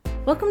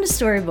Welcome to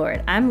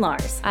Storyboard. I'm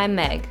Lars. I'm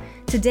Meg.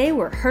 Today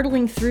we're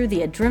hurtling through the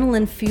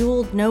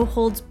adrenaline-fueled,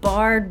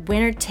 no-holds-barred,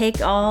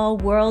 winner-take-all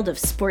world of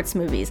sports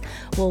movies.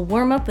 We'll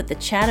warm up with a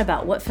chat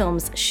about what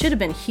films should have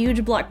been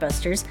huge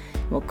blockbusters,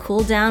 we'll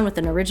cool down with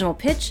an original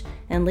pitch,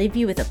 and leave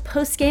you with a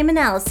post-game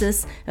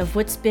analysis of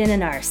what's been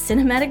in our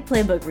cinematic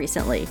playbook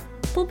recently.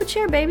 Pull up a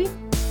chair, baby.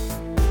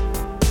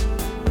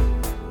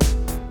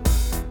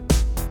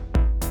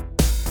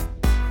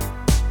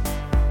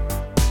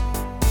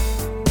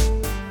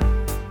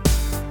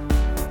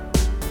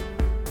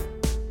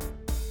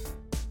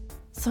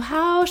 So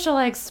how shall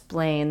I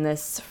explain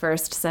this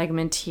first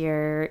segment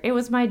here? It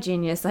was my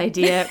genius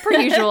idea, per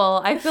usual.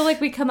 I feel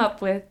like we come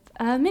up with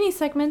mini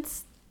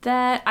segments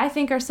that I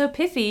think are so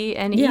pithy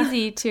and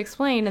easy to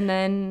explain, and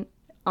then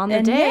on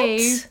the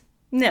day...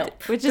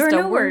 Nope. Which there is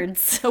are no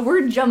words. A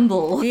word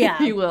jumble, if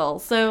you will.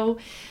 So...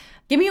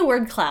 Give me a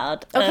word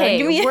cloud. Okay,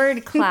 give me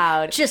word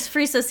cloud. Just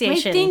free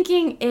association. My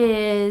thinking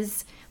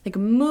is like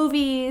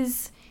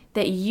movies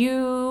that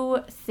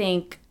you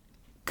think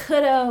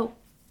coulda...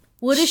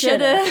 Woulda,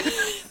 shoulda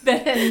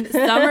been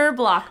summer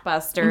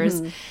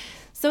blockbusters. Mm-hmm.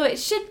 So it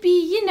should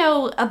be,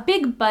 a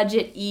big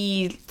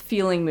budget-y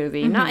feeling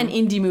movie, not an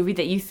indie movie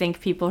that you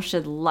think people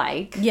should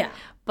like. Yeah.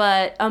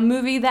 But a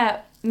movie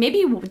that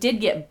maybe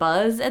did get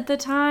buzz at the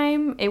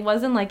time. It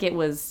wasn't like it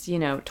was,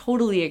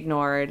 totally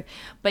ignored.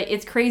 But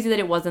it's crazy that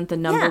it wasn't the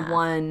number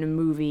one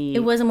movie.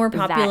 It wasn't more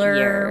popular. That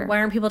year. Why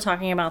aren't people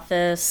talking about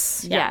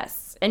this? Yeah.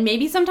 Yes. And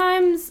maybe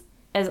sometimes...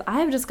 As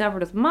I've discovered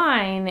with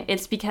mine,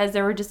 it's because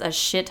there were just a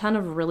shit ton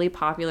of really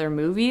popular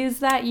movies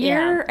that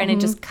year, and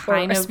it just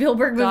kind of... A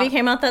Spielberg movie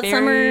came out that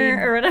summer,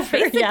 or whatever.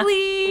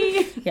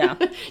 Basically. Yeah.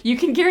 You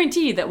can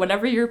guarantee that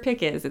whatever your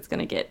pick is, it's going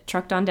to get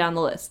trucked on down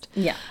the list.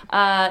 Yeah.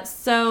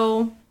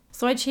 So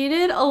I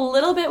cheated a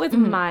little bit with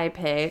my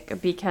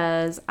pick,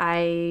 because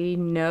I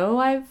know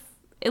I've,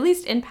 at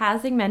least in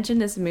passing, mentioned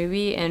this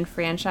movie and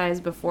franchise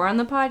before on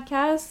the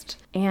podcast,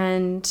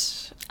 and...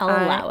 I'll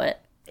allow it.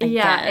 I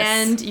guess.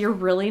 And you're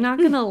really not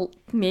going to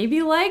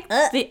maybe like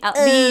the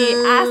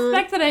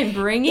aspect that I'm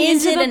bringing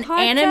Is into the podcast. Is it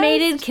an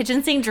animated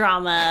kitchen sink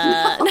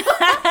drama?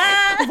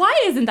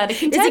 Why isn't that a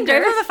contender? Is it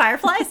Grave of the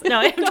Fireflies? No,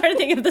 I'm trying to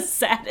think of the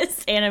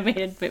saddest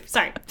animated movie.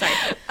 Sorry.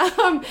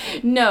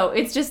 No,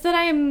 it's just that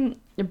I'm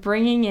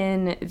bringing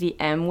in the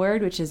M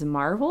word, which is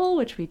Marvel,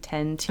 which we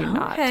tend to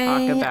not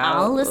talk about.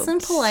 I'll listen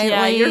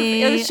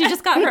politely. Yeah, she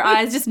just got her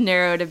eyes just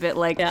narrowed a bit,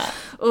 like,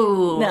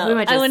 ooh. No, we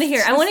might just, I want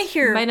to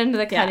hear. Right under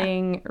the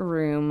cutting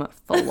room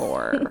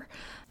floor.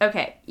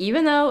 Okay,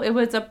 even though it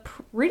was a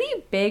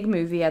pretty big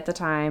movie at the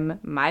time,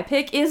 my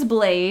pick is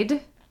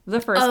Blade, the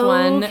first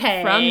one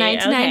from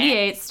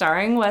 1998,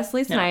 starring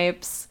Wesley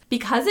Snipes.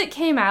 Because it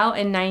came out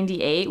in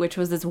 98, which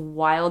was this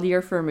wild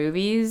year for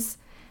movies,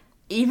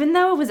 even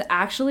though it was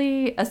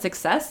actually a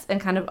success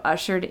and kind of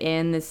ushered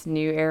in this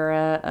new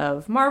era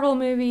of Marvel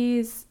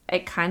movies,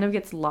 it kind of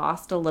gets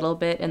lost a little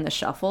bit in the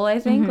shuffle, I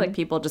think. Like,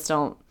 people just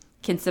don't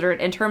consider it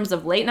in terms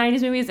of late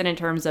 90s movies and in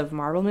terms of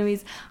Marvel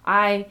movies.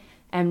 I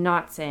am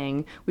not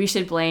saying we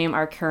should blame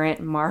our current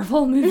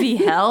Marvel movie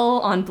hell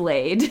on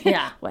Blade.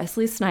 Yeah.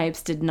 Wesley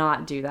Snipes did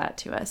not do that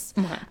to us.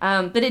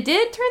 But it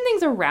did turn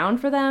things around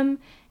for them,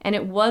 and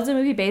it was a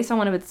movie based on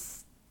one of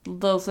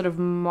those sort of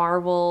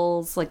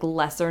Marvel's, like,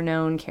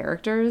 lesser-known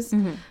characters.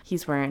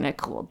 He's wearing a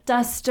cool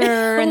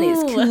duster and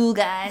these cool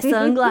guy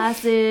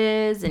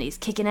sunglasses, and he's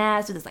kicking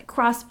ass with his, like,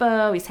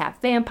 crossbow. He's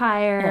half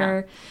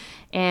vampire.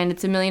 And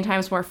it's a million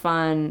times more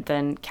fun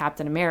than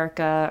Captain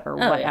America or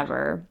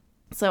whatever.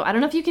 So I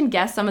don't know if you can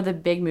guess some of the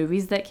big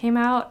movies that came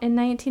out in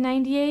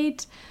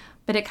 1998,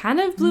 but it kind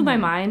of blew my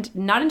mind,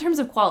 not in terms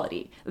of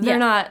quality. They're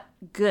not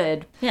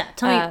good. Yeah,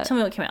 tell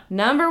me what came out.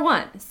 Number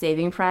 1,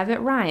 Saving Private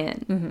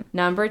Ryan.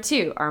 Number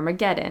 2,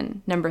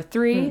 Armageddon. Number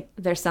 3,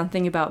 There's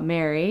Something About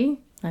Mary.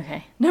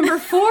 Okay. Number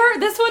 4,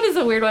 this one is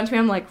a weird one to me.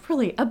 I'm like,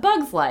 really? A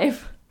Bug's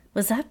Life?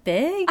 Was that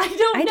big? I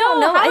don't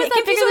know. How is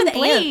that bigger than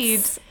Blade?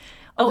 Ants?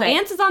 Oh,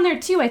 Ants is on there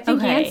too. I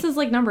think Ants is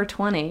like number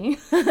 20.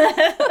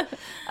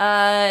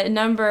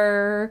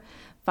 Number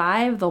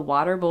 5, The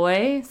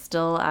Waterboy,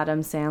 still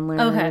Adam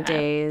Sandler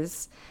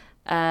days.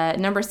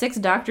 Number 6,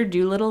 Dr.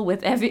 Dolittle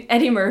with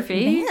Eddie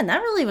Murphy. Man, that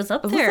really was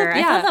up there.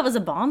 I thought that was a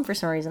bomb for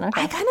some reason.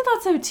 Okay. I kind of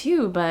thought so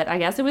too, but I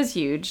guess it was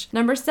huge.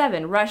 Number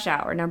 7, Rush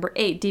Hour. Number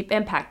 8, Deep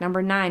Impact.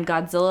 Number 9,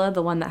 Godzilla,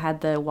 the one that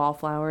had the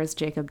Wallflowers,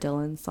 Jacob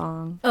Dylan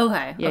song.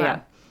 Okay.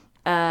 Yeah.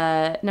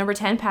 Number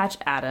 10, Patch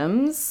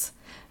Adams.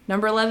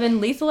 Number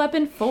 11, Lethal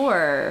Weapon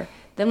 4.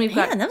 Then we've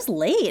got... Man, that was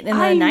late in the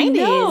 90s.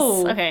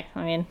 Know. Okay,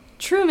 I mean...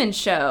 Truman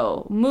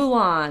Show,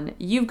 Mulan,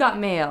 You've Got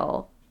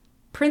Mail,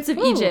 Prince of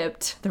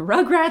Egypt, the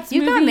Rugrats movie.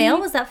 You've Got Mail?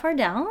 Was that far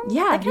down?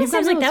 Yeah. That kind of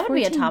seems like that would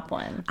be a top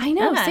one. I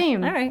know,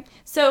 same. All right.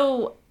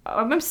 So,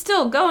 I'm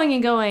still going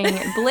and going.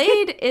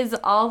 Blade is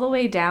all the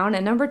way down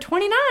at number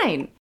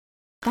 29.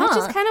 That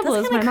just kind of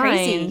blows my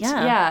mind.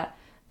 Yeah.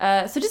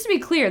 So just to be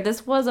clear,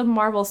 this was a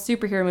Marvel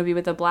superhero movie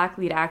with a black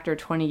lead actor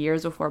 20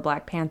 years before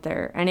Black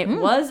Panther. And it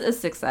was a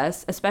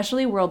success,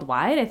 especially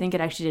worldwide. I think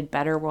it actually did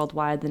better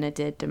worldwide than it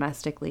did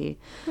domestically.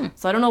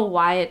 So I don't know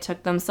why it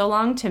took them so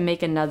long to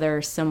make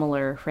another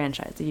similar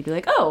franchise. So you'd be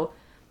like, oh,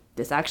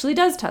 this actually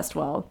does test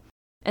well.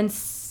 And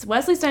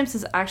Wesley Snipes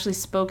has actually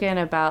spoken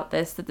about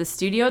this, that the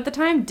studio at the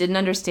time didn't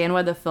understand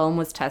why the film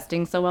was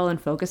testing so well in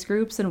focus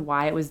groups and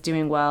why it was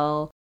doing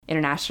well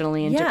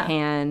internationally in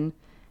Japan.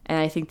 And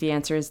I think the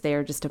answer is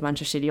they're just a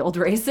bunch of shitty old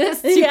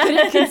racists who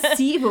couldn't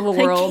conceive of a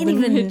world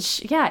in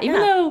which, even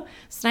though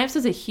Snipes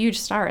was a huge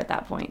star at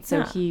that point,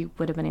 so he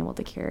would have been able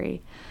to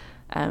carry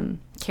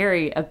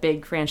a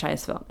big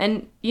franchise film.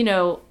 And, you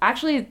know,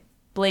 actually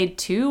Blade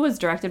 2 was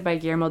directed by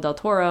Guillermo del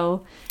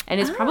Toro and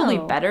is probably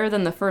better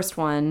than the first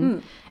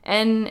one.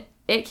 And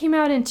it came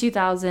out in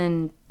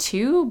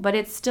 2002, but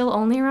it's still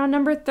only around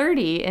number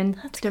 30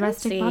 in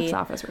domestic box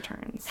office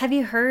returns. Have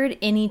you heard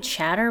any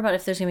chatter about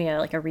if there's going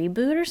to be a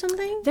reboot or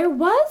something? There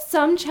was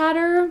some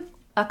chatter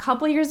a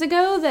couple years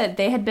ago that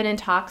they had been in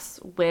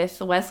talks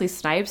with Wesley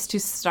Snipes to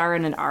star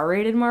in an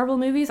R-rated Marvel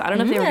movies. I don't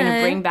know if they were going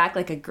to bring back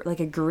like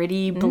a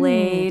gritty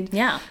Blade.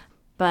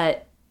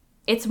 But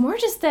it's more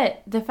just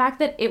that the fact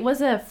that it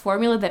was a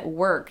formula that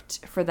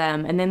worked for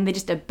them and then they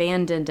just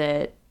abandoned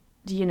it,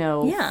 you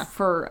know,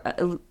 for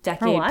a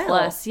decade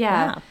plus.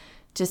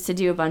 Just to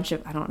do a bunch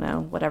of, I don't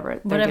know,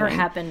 whatever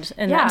happened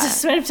in that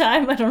span of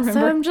time. I don't remember.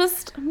 So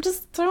I'm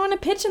just throwing a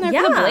pitch in there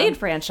for the Blade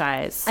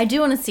franchise. I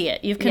do want to see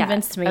it. You've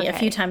convinced me a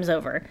few times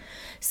over.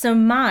 So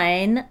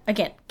mine,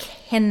 again,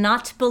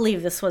 cannot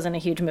believe this wasn't a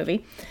huge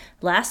movie.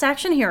 Last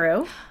Action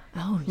Hero.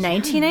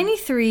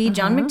 1993,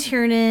 John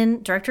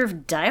McTiernan, director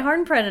of Die Hard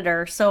and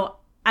Predator. So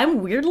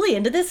I'm weirdly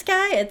into this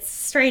guy. It's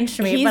strange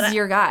to me. He's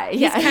your guy.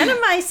 He's kind of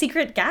my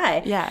secret guy.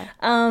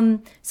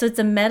 So it's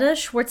a meta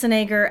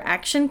Schwarzenegger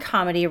action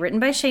comedy written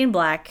by Shane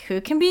Black, who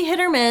can be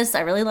hit or miss. I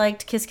really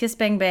liked Kiss Kiss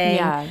Bang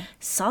Bang.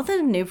 Saw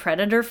the new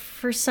Predator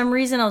for some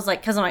reason. I was like,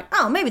 because I'm like,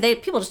 oh, maybe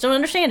people just don't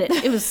understand it.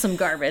 It was some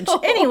garbage.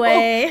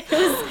 Anyway,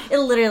 it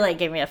literally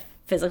gave me a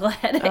physical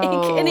headache.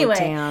 Anyway,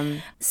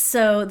 damn.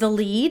 So the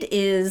lead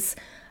is...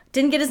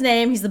 Didn't get his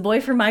name. He's the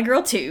boy from My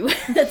Girl 2.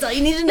 That's all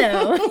you need to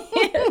know.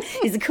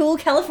 He's a cool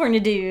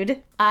California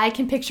dude. I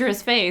can picture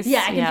his face.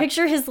 Yeah, I can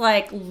picture his,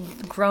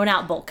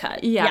 grown-out bowl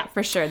cut. Yeah,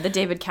 for sure. The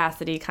David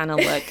Cassidy kind of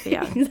look.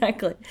 Yeah,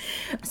 exactly.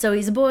 So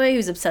he's a boy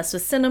who's obsessed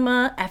with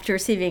cinema. After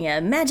receiving a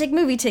magic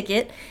movie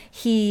ticket,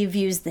 he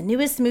views the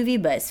newest movie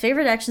by his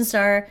favorite action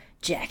star,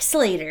 Jack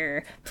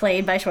Slater,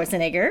 played by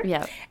Schwarzenegger.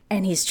 Yep.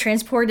 And he's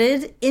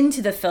transported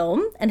into the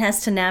film and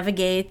has to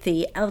navigate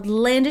the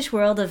outlandish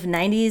world of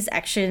 90s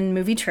action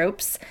movie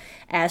tropes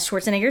as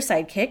Schwarzenegger's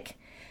sidekick.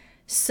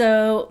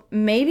 So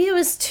maybe it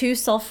was too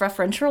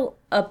self-referential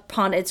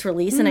upon its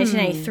release in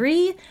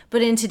 1993,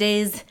 but in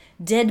today's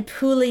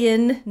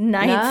Deadpoolian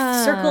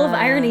ninth circle of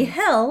irony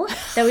hell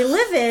that we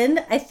live in,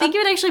 I think it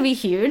would actually be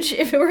huge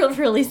if it were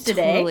released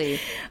today. Totally.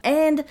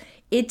 And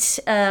it's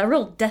a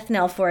real death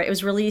knell for it. It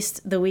was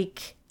released the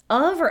week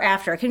of or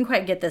after. I couldn't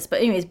quite get this. But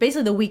anyways,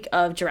 basically the week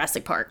of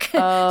Jurassic Park.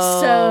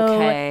 So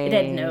it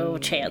had no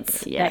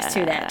chance next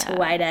to that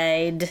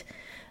wide-eyed,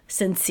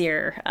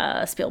 sincere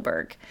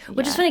Spielberg.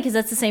 Which is funny because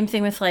that's the same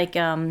thing with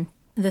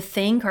The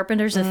Thing,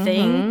 Carpenter's The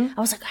Thing.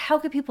 I was like, how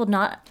could people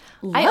not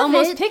love I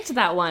almost picked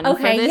that one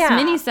for this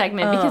mini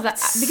segment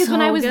because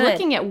when I was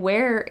looking at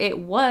where it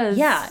was.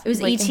 Yeah, it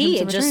was E.T.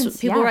 It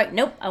just people were like,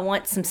 nope, I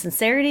want some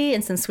sincerity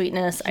and some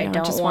sweetness. I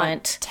don't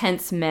want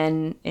tense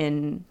men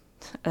in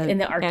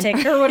the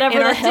Arctic or whatever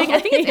the hell. I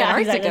think it's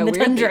Antarctica. Exactly. The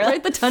tundra.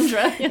 Right, the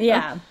tundra.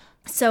 Yeah.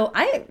 So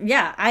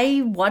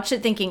I watched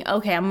it thinking,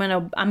 okay, I'm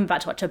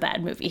about to watch a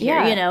bad movie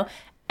here, you know.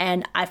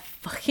 And I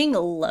fucking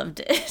loved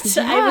it.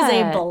 Yeah. It was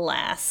a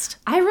blast.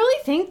 I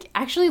really think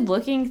actually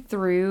looking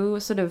through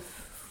sort of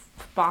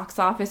box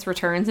office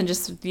returns and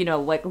just, you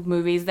know,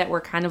 movies that were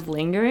kind of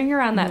lingering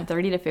around that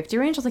 30 to 50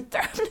 range, I was like,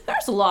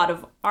 there's a lot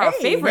of our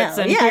favorites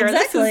in here.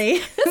 Exactly.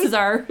 This is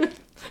our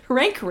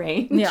rank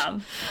range.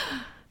 Yeah.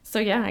 So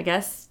yeah, I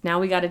guess now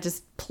we got to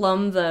just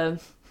plumb the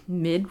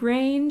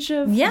mid-range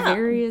of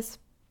various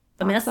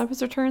box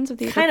office returns of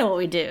these. Kind of what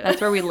we do.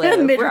 That's where we live.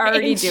 We're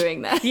already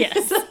doing that.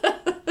 Yes.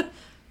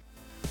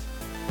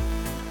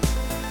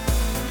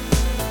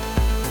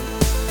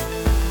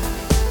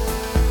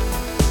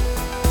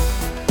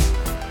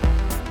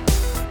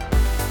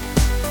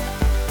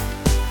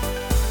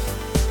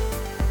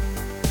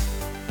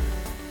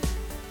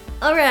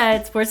 All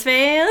right, sports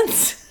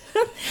fans.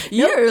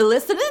 You're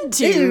listening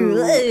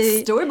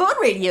to Storyboard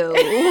Radio.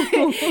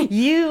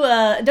 You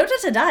don't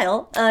touch the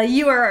dial.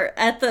 You are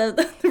at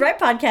the right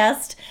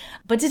podcast.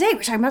 But today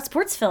we're talking about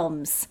sports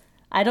films.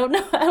 I don't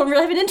know. I don't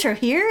really have an intro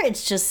here.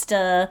 It's just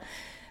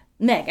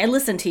Meg, I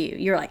listened to you.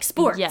 You're like,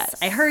 sports. Yes.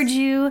 I heard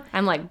you.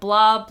 I'm like,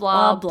 blah,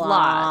 blah,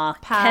 blah.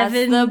 Pass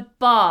Kevin the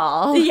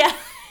ball. Yeah.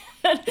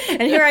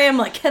 And here I am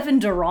like, Kevin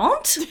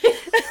Durant?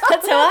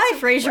 That's how I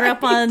phrase her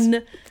up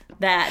on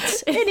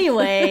that.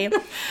 Anyway.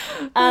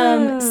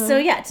 So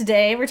yeah,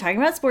 today we're talking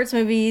about sports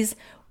movies,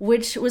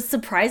 which was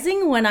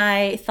surprising when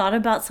I thought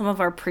about some of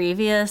our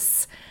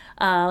previous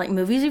like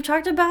movies we've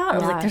talked about. I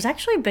was like, there's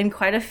actually been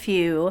quite a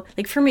few.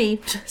 Like for me,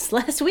 just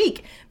last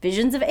week,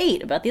 Visions of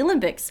 8 about the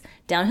Olympics,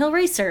 Downhill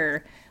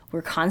Racer.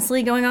 We're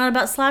constantly going on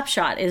about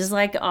Slapshot. It is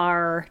like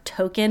our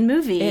token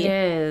movie. It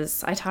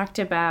is. I talked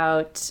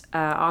about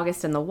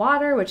August in the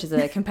Water, which is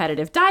a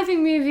competitive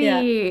diving movie.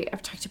 Yeah.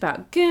 I've talked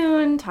about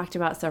Goon, talked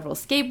about several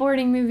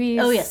skateboarding movies.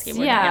 Oh, yeah,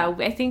 skateboarding. Yeah,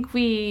 I think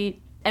we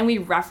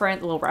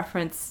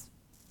reference,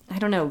 I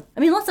don't know. I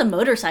mean, lots of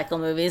motorcycle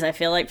movies, I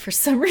feel like, for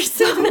some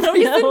reason. I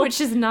don't know.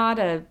 Which is not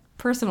a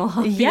personal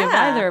hobby of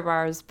either of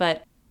ours,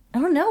 but I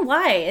don't know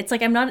why. It's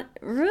like I'm not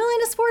really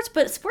into sports,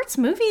 but sports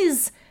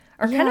movies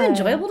are kind of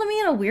enjoyable to me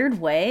in a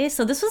weird way.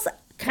 So this was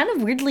kind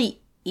of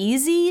weirdly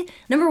easy.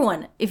 Number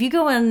one, if you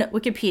go on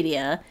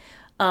Wikipedia,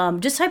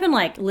 just type in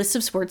like list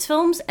of sports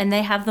films, and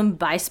they have them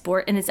by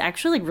sport, and it's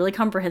actually like really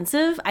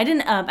comprehensive. I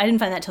didn't find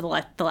that till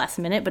the last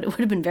minute, but it would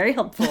have been very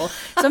helpful.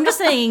 So I'm just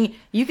saying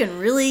you can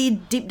really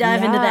deep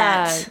dive into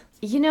that.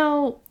 You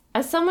know,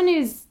 as someone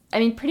who's, I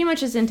mean, pretty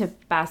much is into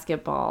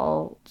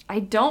basketball,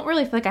 I don't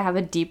really feel like I have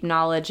a deep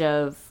knowledge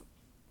of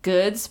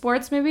good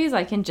sports movies.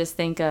 I can just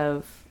think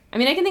of, I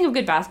mean, I can think of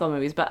good basketball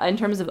movies, but in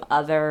terms of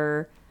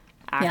other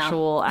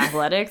actual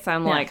athletics,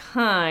 I'm like,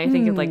 I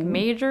think of like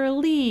Major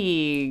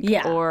League.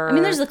 Yeah. Or I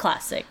mean, there's the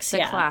classics.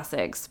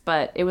 Classics,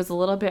 but it was a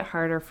little bit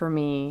harder for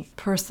me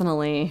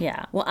personally.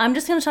 Yeah. Well, I'm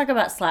just going to talk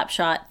about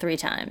Slapshot 3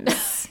 times.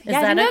 Is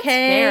that that's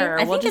okay? Fair.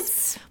 I we'll think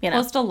just it's,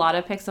 post a lot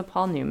of pics of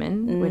Paul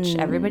Newman, which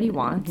everybody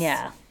wants.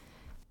 Yeah.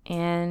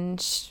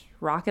 And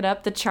rocket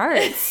up the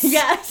charts.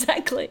 Yeah,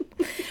 exactly.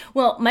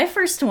 Well, my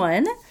first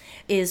one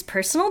is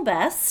Personal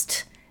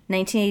Best,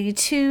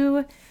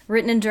 1982,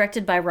 written and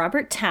directed by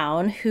Robert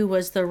Towne, who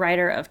was the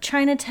writer of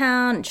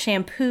Chinatown,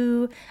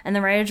 Shampoo, and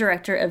the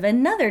writer-director of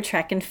another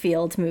track and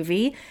field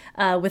movie,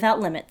 Without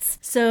Limits.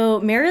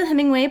 So Mariel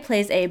Hemingway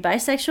plays a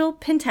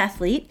bisexual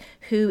pentathlete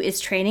who is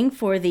training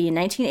for the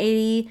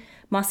 1980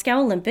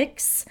 Moscow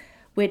Olympics,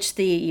 which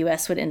the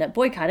U.S. would end up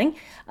boycotting.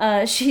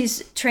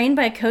 She's trained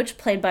by a coach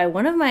played by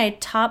one of my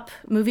top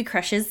movie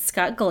crushes,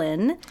 Scott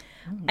Glenn.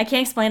 I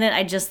can't explain it.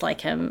 I just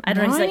like him. I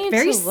don't know. He's like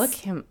very. To look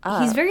him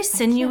up. He's very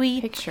sinewy. I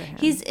can't picture him.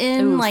 He's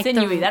in like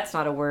sinewy. That's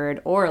not a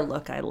word or a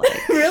look I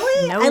like.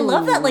 Really? No. I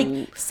love that like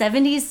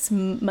 70s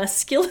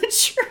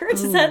musculature.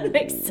 Does that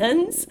make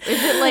sense?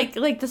 Is it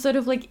like the sort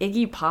of like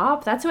Iggy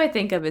Pop? That's who I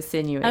think of as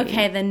sinewy.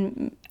 Okay,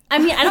 then. I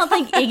mean, I don't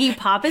think Iggy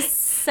Pop is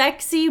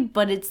sexy,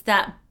 but it's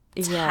that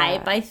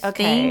type. I think.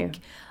 Okay.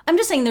 I'm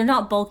just saying they're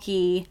not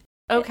bulky.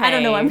 Okay. I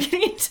don't know why I'm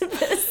getting into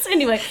this.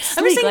 Anyway, Sleek,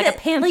 I'm just saying like that, a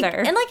panther. Like,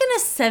 and like in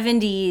the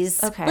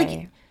 70s, okay.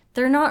 Like,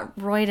 they're not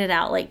roided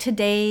out like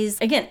today's,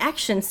 again,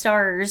 action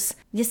stars,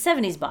 the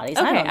 70s bodies.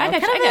 Okay, I don't know. I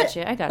got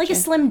you. Like a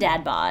slim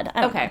dad bod.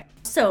 Okay.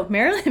 So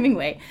Mariel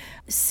Hemingway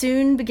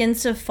soon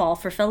begins to fall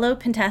for fellow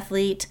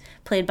pentathlete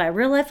played by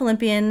real-life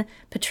Olympian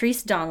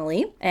Patrice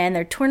Donnelly, and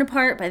they're torn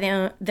apart by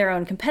their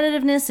own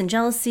competitiveness and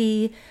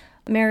jealousy.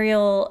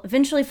 Mariel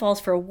eventually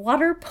falls for a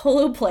water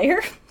polo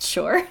player,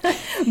 sure,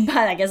 but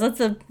I guess that's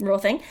a real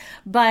thing,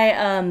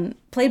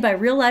 played by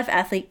real-life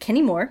athlete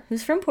Kenny Moore,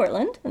 who's from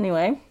Portland,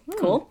 anyway,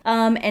 cool.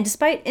 And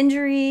despite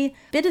injury,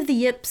 bit of the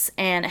yips,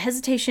 and a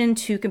hesitation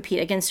to compete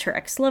against her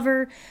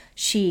ex-lover,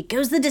 she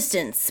goes the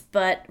distance,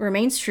 but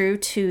remains true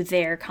to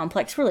their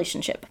complex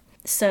relationship.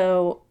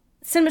 So,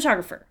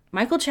 cinematographer,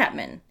 Michael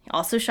Chapman,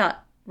 also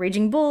shot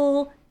Raging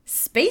Bull,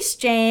 Space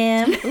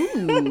Jam,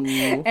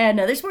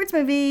 another sports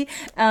movie,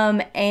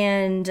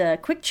 and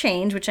Quick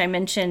Change, which I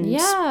mentioned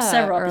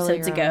several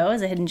episodes ago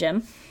as a hidden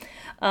gem.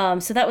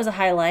 So that was a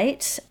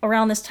highlight.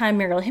 Around this time,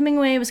 Mariel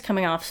Hemingway was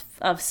coming off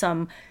of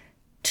some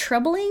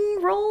troubling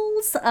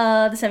roles.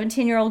 The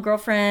 17-year-old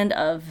girlfriend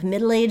of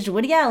middle-aged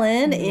Woody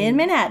Allen in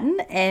Manhattan,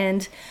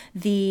 and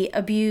the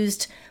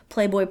abused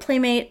Playboy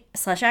playmate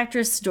 /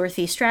 actress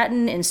Dorothy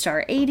Stratton in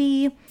Star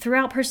 80.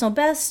 Throughout Personal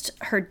Best,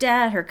 her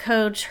dad, her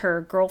coach,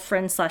 her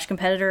girlfriend /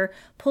 competitor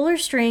pull her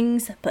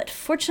strings, but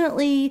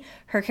fortunately,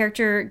 her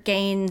character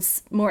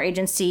gains more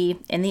agency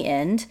in the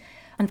end.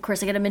 And of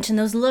course, I gotta mention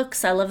those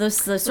looks. I love those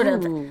sort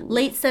of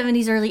late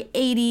 70s, early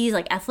 80s,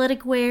 like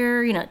athletic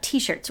wear,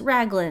 t-shirts,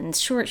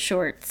 raglans, short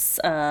shorts,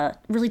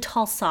 really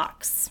tall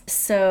socks.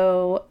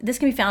 So this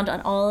can be found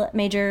on all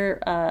major,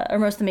 or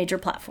most of the major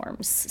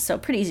platforms. So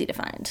pretty easy to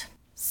find.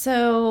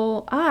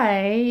 So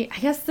I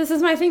guess this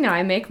is my thing now.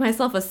 I make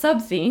myself a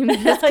sub-theme.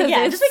 Just make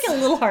it a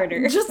little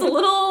harder. Just a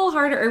little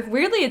harder.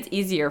 Weirdly, it's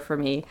easier for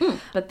me.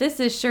 But this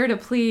is sure to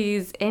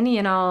please any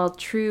and all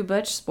true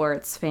Butch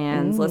sports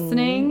fans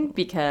listening,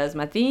 because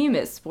my theme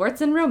is sports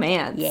and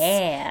romance.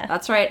 Yeah.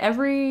 That's right.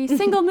 Every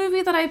single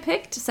movie that I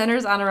picked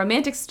centers on a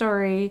romantic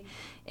story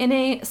in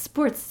a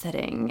sports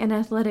setting, an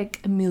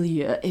athletic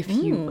milieu, if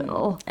you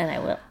will. And I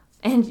will.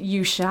 And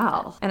you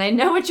shall. And I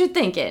know what you're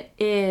thinking.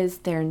 Is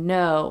there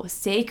no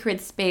sacred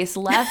space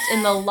left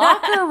in the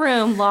locker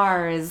room,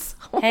 Lars?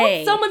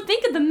 Hey. Someone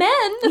think of the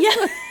men.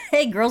 Yeah.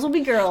 Hey, girls will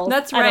be girls.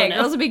 That's right.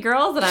 Girls will be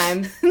girls, and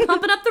I'm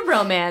pumping up the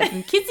romance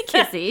and kissy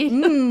kissy.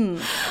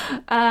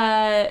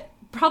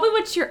 probably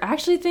what you're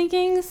actually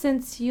thinking,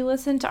 since you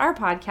listen to our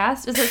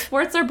podcast, is that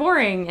sports are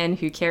boring and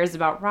who cares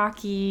about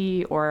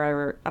Rocky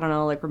or, I don't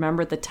know, like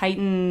Remember the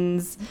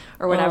Titans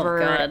or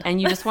whatever.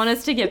 And you just want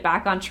us to get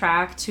back on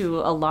track to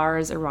a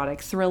Lars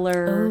erotic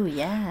thriller. Oh,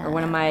 yeah. Or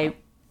one of my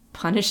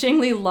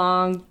punishingly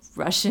long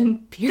Russian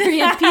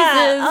period pieces.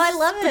 I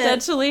love it.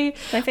 Potentially.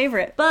 My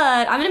favorite.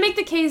 But I'm going to make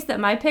the case that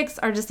my picks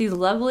are just these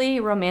lovely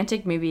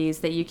romantic movies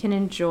that you can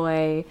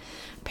enjoy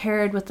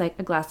paired with like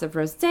a glass of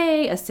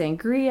rosé, a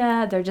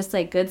sangria. They're just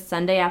like good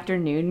Sunday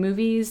afternoon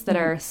movies that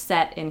are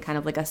set in kind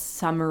of like a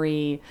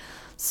summery,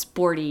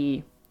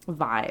 sporty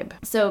vibe.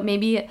 So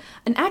maybe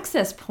an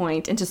access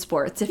point into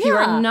sports if you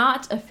are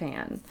not a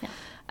fan.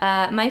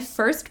 Yeah. My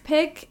first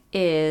pick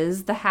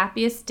is The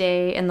Happiest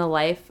Day in the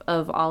Life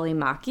of Olli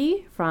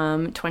Mäki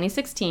from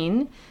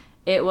 2016.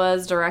 It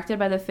was directed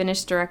by the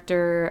Finnish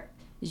director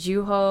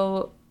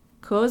Juho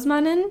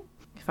Kuosmanen.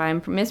 If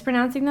I'm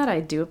mispronouncing that, I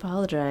do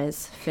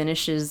apologize.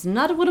 Finnish is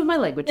not one of my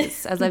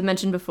languages, as I've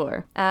mentioned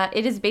before.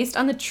 It is based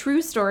on the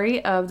true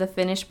story of the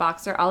Finnish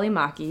boxer Olli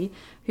Mäki,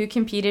 who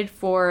competed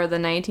for the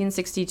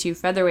 1962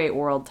 featherweight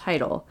world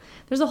title.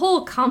 There's a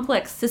whole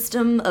complex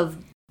system of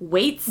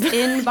weights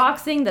in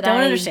boxing that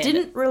I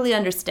didn't really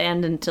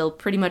understand until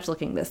pretty much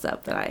looking this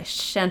up, that I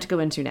shan't go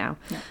into now.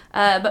 No.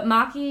 But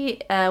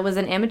Mäki was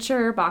an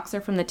amateur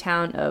boxer from the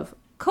town of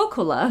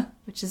Kokkola,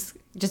 which is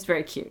just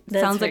very cute.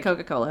 Sounds like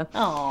Coca-Cola.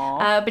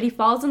 Aww. But he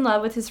falls in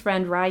love with his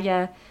friend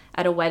Raija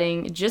at a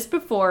wedding just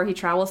before he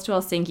travels to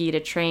Helsinki to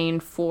train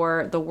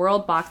for the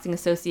World Boxing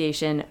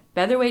Association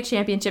featherweight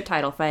championship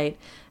title fight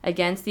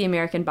against the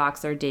American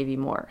boxer Davey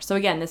Moore. So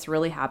again, this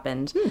really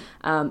happened.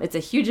 It's a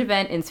huge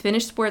event in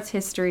Finnish sports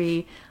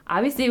history.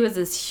 Obviously, it was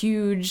this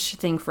huge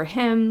thing for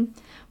him,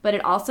 but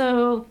it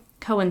also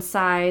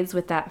coincides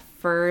with that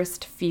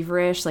first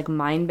feverish, like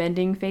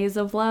mind-bending phase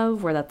of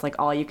love where that's like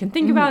all you can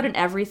think about and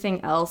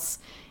everything else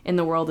in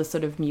the world is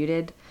sort of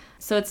muted.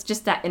 So it's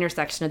just that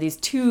intersection of these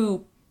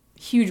two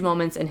huge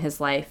moments in his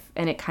life,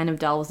 and it kind of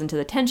delves into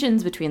the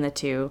tensions between the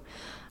two.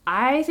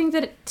 I think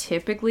that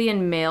typically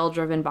in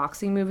male-driven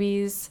boxing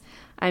movies,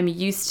 I'm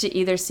used to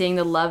either seeing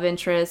the love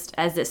interest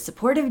as this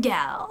supportive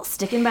gal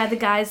sticking by the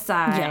guy's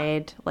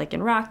side, like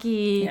in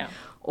Rocky,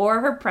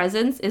 or her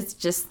presence is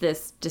just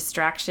this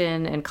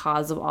distraction and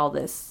cause of all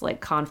this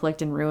like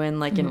conflict and ruin,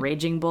 like in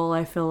Raging Bull.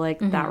 I feel like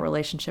that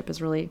relationship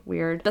is really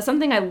weird. But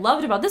something I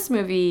loved about this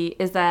movie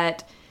is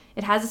that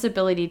it has this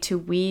ability to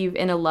weave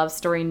in a love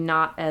story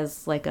not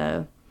as like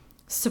a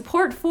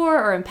support for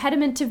or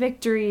impediment to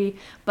victory,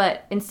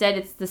 but instead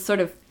it's this sort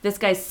of this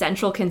guy's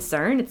central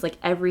concern. It's like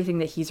everything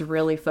that he's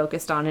really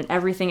focused on, and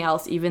everything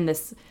else, even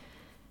this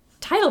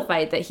title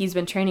fight that he's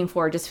been training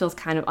for, just feels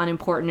kind of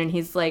unimportant. And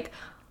he's like,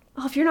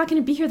 oh, if you're not going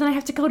to be here, then I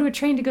have to go to a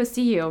train to go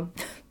see you.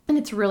 And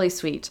it's really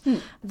sweet.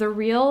 The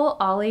real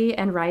Olli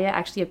and Raija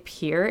actually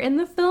appear in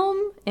the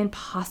film in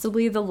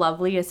possibly the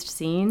loveliest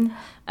scene.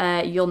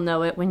 You'll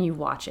know it when you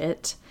watch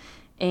it.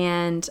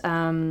 And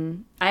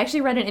I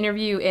actually read an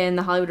interview in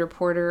The Hollywood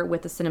Reporter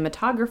with the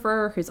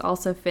cinematographer, who's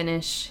also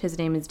Finnish. His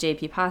name is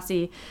J.P.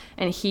 Pasi.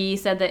 And he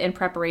said that in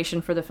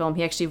preparation for the film,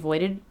 he actually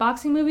avoided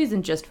boxing movies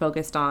and just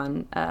focused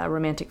on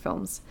romantic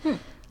films.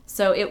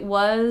 So it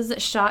was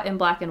shot in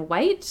black and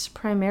white,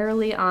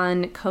 primarily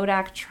on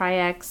Kodak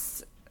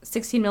Tri-X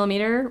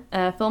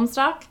 16mm film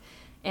stock.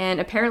 And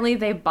apparently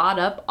they bought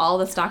up all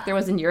the stock there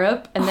was in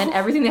Europe and then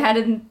everything they had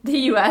in the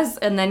US,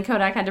 and then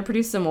Kodak had to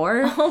produce some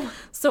more.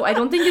 So I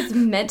don't think it's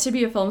meant to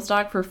be a film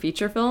stock for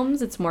feature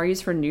films. It's more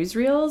used for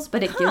newsreels,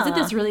 but it gives it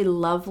this really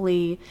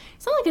lovely,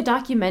 it's not like a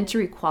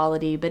documentary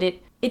quality, but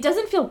it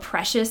doesn't feel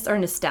precious or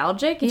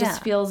nostalgic. It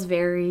just feels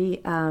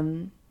very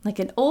like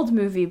an old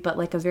movie, but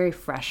like a very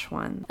fresh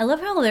one. I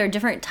love how there are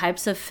different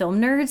types of film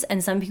nerds,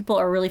 and some people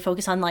are really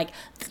focused on like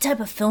the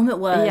type of film it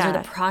was or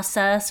the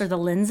process or the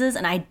lenses,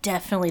 and I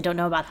definitely don't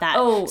know about that.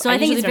 So I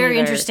think it's very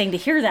interesting to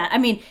hear that. I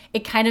mean,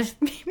 it kind of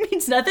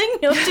means nothing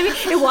to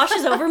me. It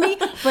washes over me,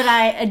 but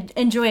I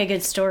enjoy a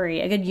good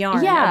story, a good yarn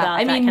about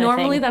I mean,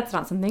 normally that's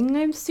not something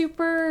I'm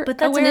super but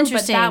that's aware, an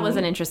interesting but that was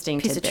an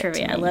interesting piece of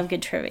trivia. I love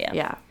good trivia.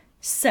 Yeah.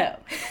 So,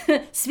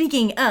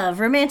 speaking of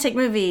romantic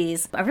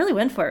movies, I really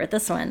went for it with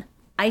this one.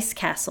 Ice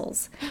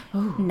Castles,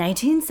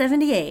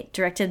 1978,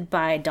 directed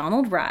by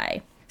Donald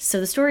Rye. So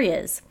the story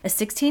is, a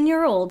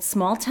 16-year-old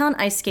small-town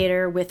ice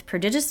skater with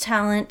prodigious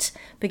talent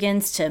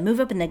begins to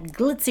move up in the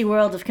glitzy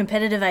world of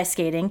competitive ice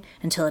skating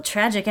until a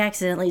tragic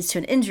accident leads to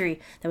an injury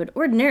that would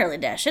ordinarily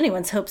dash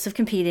anyone's hopes of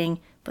competing.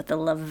 But the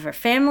love of her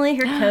family,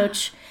 her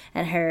coach,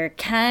 and her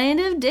kind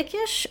of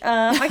dickish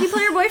hockey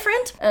player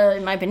boyfriend,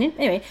 in my opinion,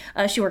 anyway,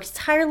 she works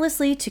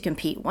tirelessly to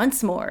compete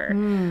once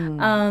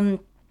more.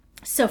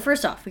 So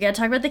first off, we got to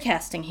talk about the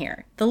casting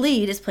here. The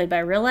lead is played by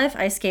real-life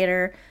ice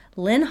skater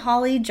Lynn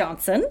Holly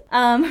Johnson.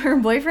 Her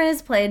boyfriend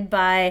is played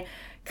by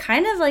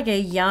kind of like a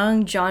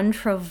young John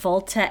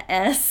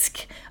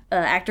Travolta-esque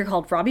actor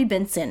called Robbie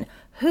Benson,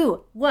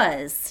 who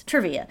was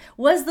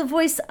the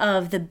voice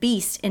of the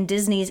Beast in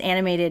Disney's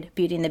animated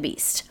Beauty and the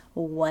Beast.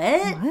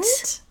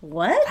 What?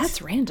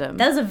 That's random.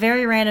 That was a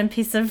very random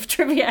piece of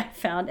trivia I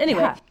found.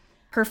 Anyway.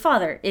 Her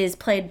father is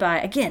played by,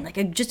 again,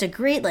 like just a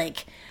great,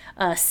 like,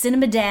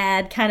 cinema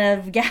dad kind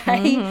of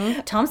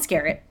guy. Tom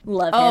Skerritt.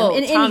 Love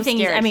him. Tom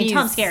Skerritt.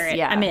 Tom Skerritt.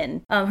 Yeah. I'm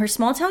in. Her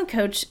small town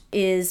coach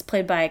is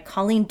played by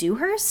Colleen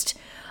Dewhurst.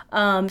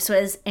 So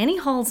as Annie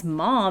Hall's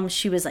mom,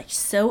 she was like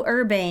so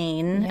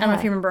urbane. I don't know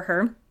if you remember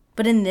her.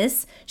 But in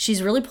this,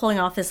 she's really pulling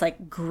off this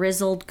like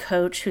grizzled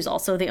coach who's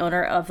also the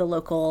owner of the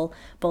local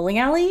bowling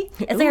alley.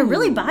 It's like I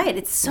really buy it.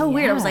 It's so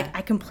weird. I was like,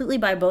 I completely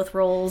buy both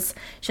roles.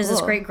 She has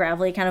this great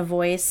gravelly kind of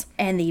voice.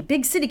 And the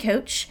big city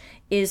coach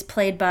is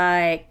played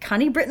by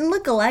Connie Britton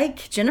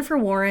lookalike Jennifer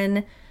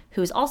Warren,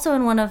 who's also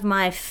in one of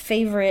my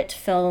favorite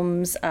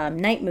films,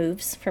 Night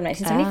Moves from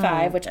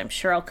 1975, which I'm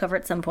sure I'll cover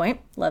at some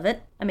point. Love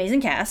it. Amazing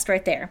cast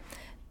right there.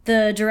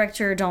 The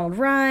director, Donald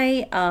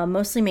Rye,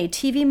 mostly made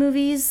TV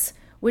movies,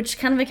 which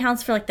kind of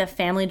accounts for like the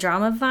family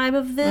drama vibe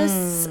of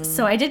this.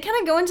 So I did kind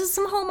of go into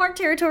some Hallmark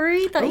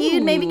territory. Thought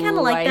you'd maybe kind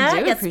of like that. I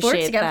do Got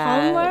sports, you got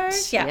Hallmark.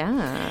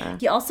 Yeah.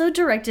 He also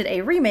directed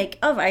a remake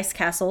of Ice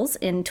Castles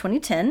in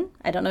 2010.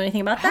 I don't know anything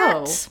about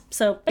that.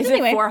 So anyway.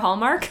 Is it for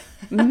Hallmark?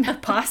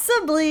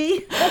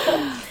 Possibly.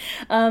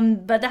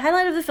 But the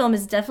highlight of the film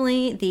is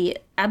definitely the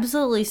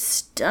absolutely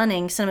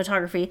stunning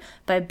cinematography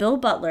by Bill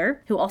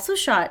Butler, who also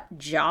shot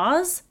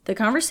Jaws, The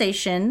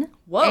Conversation.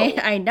 Whoa.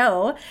 I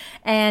know.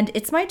 And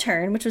It's My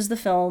Turn, which was the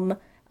film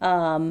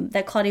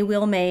that Claudia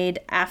Weil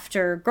made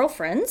after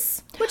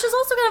Girlfriends, which is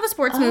also kind of a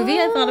sports movie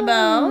I thought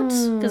about,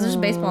 because there's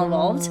baseball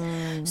involved.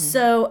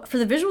 So for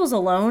the visuals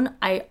alone,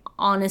 I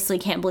honestly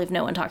can't believe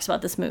no one talks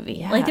about this movie.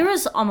 Yeah. Like, there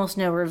was almost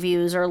no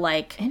reviews or,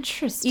 like...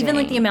 Interesting. Even,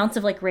 like, the amounts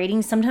of, like,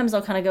 ratings. Sometimes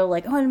I'll kind of go,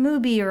 like, on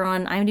Mubi or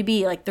on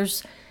IMDb. Like,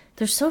 there's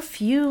so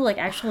few, like,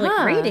 actual,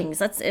 like,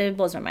 ratings. It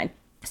blows my mind.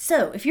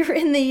 So, if you're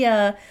in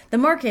the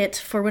market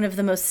for one of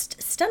the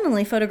most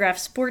stunningly photographed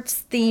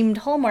sports-themed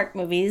Hallmark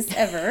movies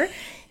ever...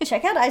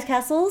 check out Ice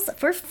Castles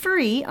for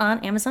free on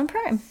Amazon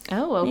Prime.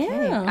 Oh,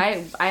 okay.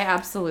 Yeah. I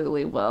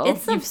absolutely will.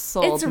 You've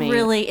sold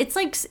me.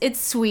 It's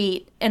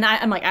sweet. And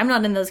I'm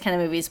not in those kind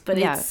of movies, but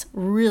it's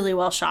really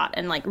well shot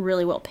and like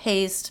really well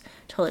paced.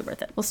 Totally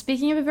worth it. Well,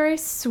 speaking of a very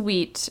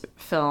sweet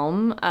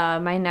film,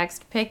 my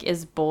next pick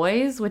is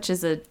Boys, which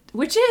is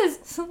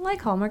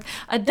like Hallmark,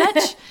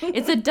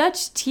 it's a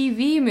Dutch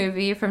TV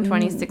movie from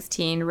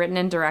 2016, written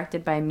and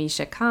directed by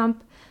Misha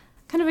Kamp.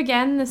 Kind of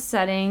again, the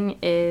setting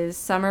is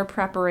summer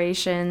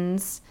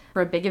preparations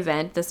for a big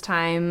event, this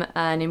time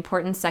an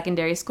important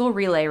secondary school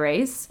relay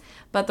race.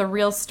 But the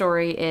real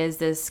story is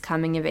this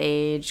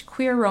coming-of-age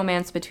queer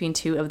romance between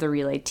two of the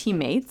relay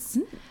teammates.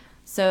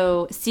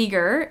 So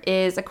Seeger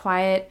is a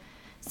quiet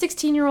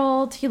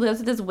 16-year-old. He lives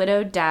with his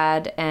widowed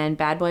dad and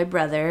bad boy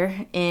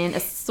brother in a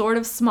sort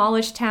of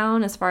smallish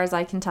town, as far as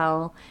I can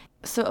tell.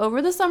 So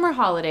over the summer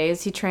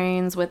holidays, he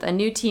trains with a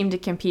new team to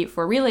compete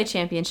for a relay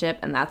championship,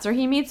 and that's where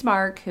he meets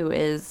Mark, who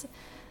is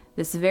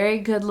this very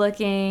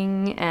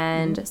good-looking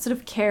and sort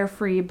of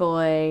carefree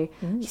boy.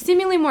 He's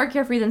seemingly more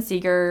carefree than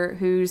Seeger,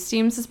 who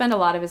seems to spend a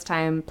lot of his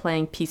time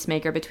playing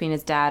peacemaker between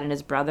his dad and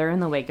his brother in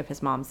the wake of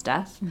his mom's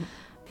death.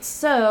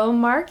 So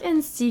Mark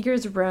and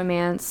Seeger's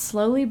romance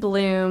slowly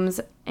blooms,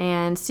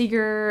 and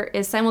Seeger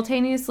is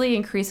simultaneously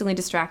increasingly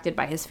distracted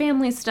by his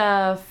family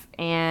stuff,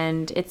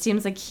 and it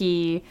seems like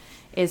he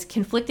is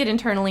conflicted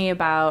internally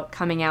about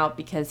coming out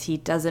because he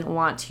doesn't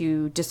want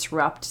to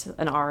disrupt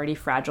an already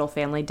fragile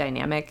family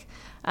dynamic.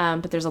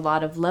 But there's a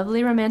lot of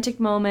lovely romantic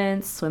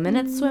moments, swimming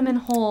at swimming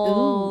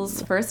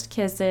holes, first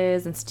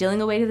kisses, and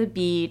stealing away to the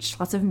beach,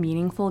 lots of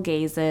meaningful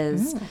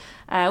gazes,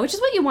 which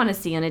is what you want to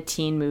see in a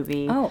teen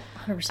movie. Oh,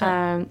 100%. So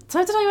I have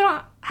to tell you, I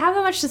don't have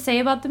that much to say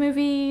about the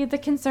movie. The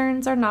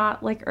concerns are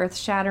not, like,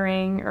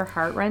 earth-shattering or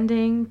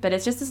heart-rending, but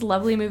it's just this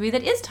lovely movie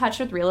that is touched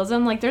with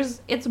realism. Like,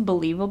 it's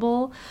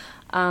believable.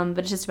 But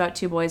it's just about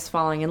two boys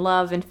falling in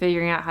love and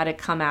figuring out how to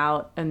come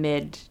out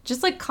amid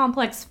just like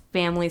complex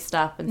family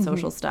stuff and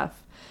social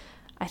stuff.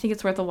 I think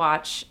it's worth a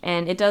watch,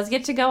 and it does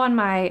get to go on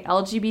my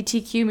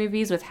LGBTQ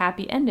movies with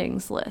happy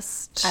endings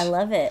list. I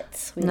love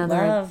it. We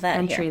Another love that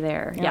entry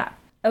there. Yeah.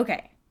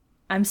 Okay.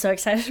 I'm so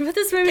excited about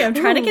this movie. I'm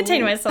trying to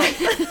contain myself.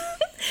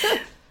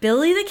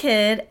 Billy the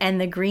Kid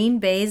and the Green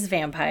Bays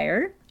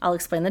Vampire. I'll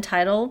explain the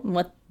title and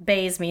what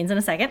Bays means in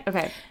a second.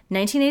 Okay.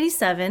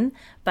 1987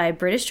 by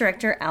British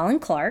director Alan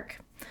Clark.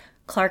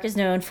 Clark is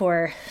known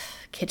for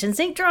kitchen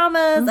sink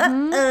dramas,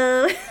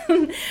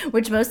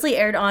 which mostly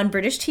aired on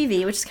British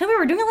TV, which is kind of weird.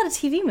 We're doing a lot of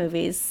TV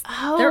movies.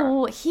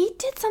 Oh, he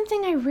did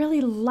something I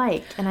really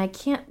like, and I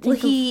can't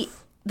think of...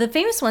 The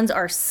famous ones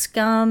are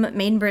Scum,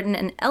 Made in Britain,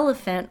 and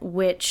Elephant,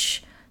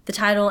 which... The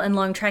title and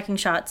long tracking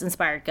shots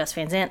inspired Gus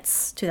Van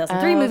Sant's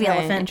 2003 movie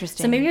Elephant.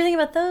 Interesting. So maybe you're thinking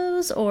about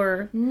those,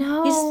 or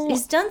no?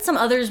 He's done some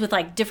others with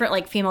like different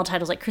like female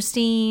titles, like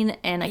Christine,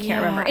 and I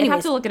can't remember. Anyways, I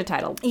have to look at a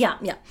title. Yeah.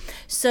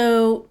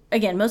 So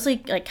again,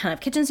 mostly like kind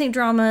of kitchen sink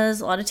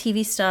dramas, a lot of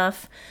TV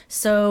stuff.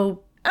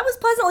 So I was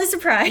pleasantly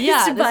surprised.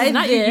 Yeah, this is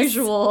not your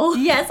usual.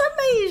 Yeah, it's not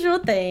my usual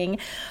thing,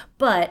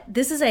 but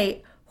this is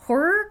a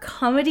horror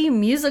comedy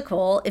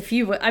musical, if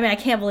you would. I mean, I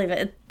can't believe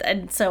it.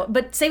 And so,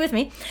 but stay with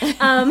me.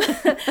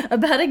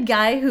 About a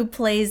guy who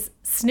plays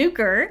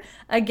snooker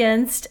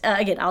against,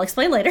 again, I'll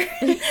explain later,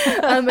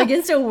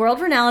 against a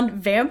world-renowned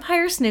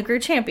vampire snooker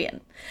champion.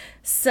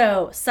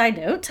 So, side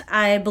note,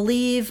 I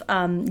believe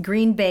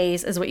green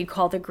baize is what you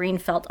call the green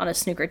felt on a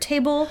snooker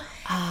table.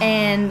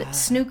 And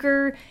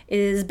snooker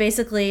is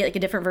basically like a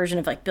different version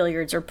of like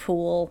billiards or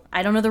pool.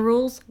 I don't know the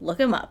rules. Look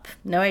them up.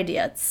 No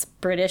idea. It's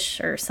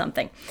British or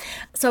something.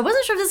 So I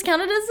wasn't sure if this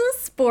counted as a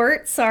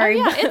sport.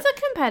 Sorry. Oh, yeah, it's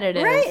a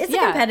competitive. Right? It's a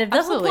competitive.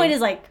 The whole point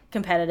is like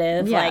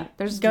competitive. Yeah, like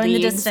there's going the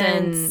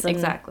distance.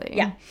 Exactly.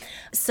 Yeah.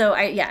 So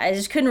I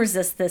just couldn't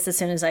resist this as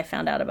soon as I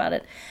found out about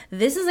it.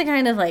 This is a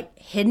kind of like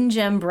hidden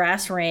gem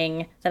brass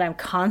ring that I'm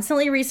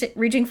constantly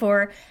reaching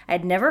for.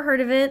 I'd never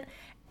heard of it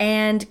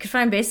and could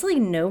find basically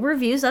no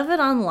reviews of it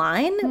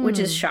online, which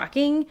is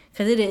shocking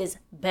because it is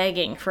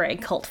begging for a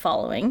cult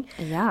following.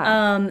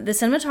 Yeah. The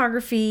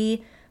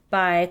cinematography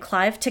by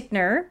Clive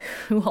Tickner,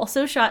 who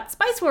also shot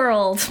Spice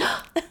World.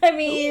 I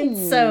mean,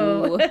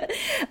 so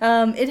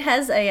it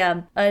has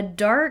a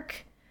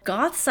dark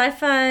goth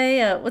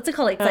sci-fi, what's it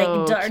called? It's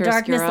like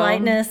darkness,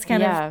 lightness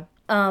kind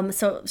of.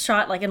 So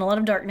shot like in a lot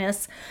of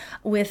darkness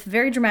with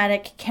very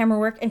dramatic camera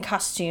work and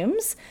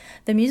costumes.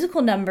 The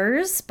musical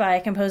numbers by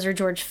composer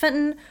George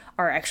Fenton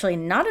are actually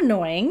not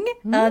annoying.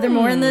 They're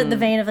more in the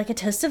vein of like A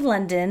Toast of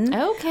London.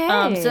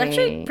 Okay. So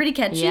actually pretty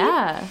catchy.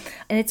 Yeah.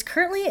 And it's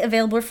currently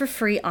available for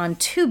free on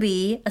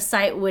Tubi, a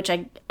site which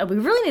we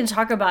really need to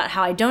talk about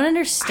how I don't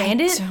understand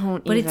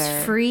but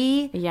it's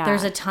free. Yeah.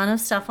 There's a ton of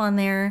stuff on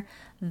there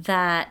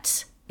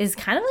that is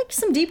kind of like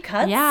some deep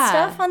cut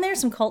stuff on there,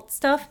 some cult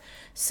stuff.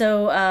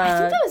 So I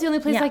think that was the only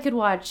place I could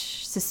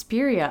watch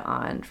Suspiria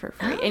on for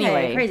free.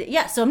 Anyway, crazy.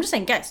 Yeah, so I'm just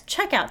saying, guys,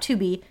 check out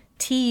Tubi,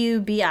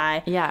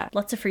 Tubi. Yeah,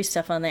 lots of free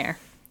stuff on there,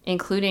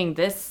 including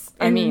this.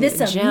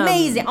 This gem.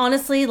 Amazing.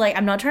 Honestly, like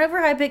I'm not trying to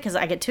overhype it because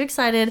I get too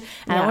excited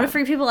and I don't want to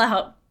freak people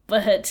out.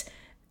 But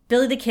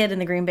Billy the Kid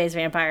and the Green Baize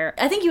Vampire,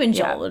 I think you and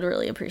Joel would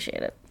really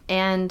appreciate it.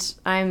 And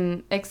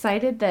I'm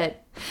excited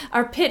that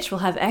our pitch will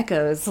have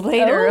echoes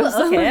later of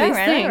some of these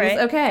things. Right.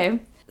 Okay.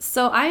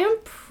 So I am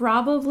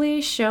probably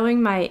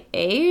showing my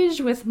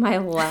age with my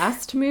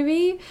last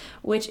movie,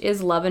 which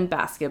is Love and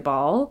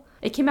Basketball.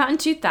 It came out in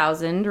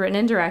 2000, written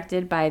and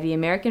directed by the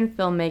American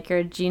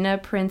filmmaker Gina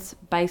Prince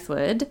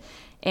Bythewood,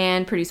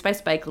 and produced by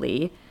Spike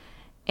Lee.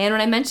 And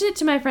when I mentioned it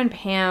to my friend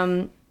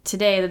Pam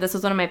today that this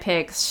was one of my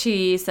picks,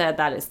 she said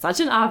that is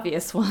such an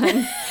obvious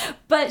one.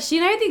 But she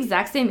and I are the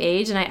exact same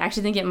age, and I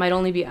actually think it might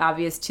only be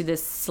obvious to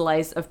this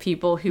slice of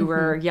people who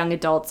were young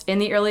adults in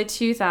the early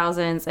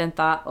 2000s and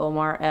thought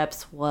Omar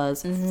Epps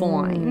was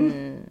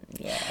fine.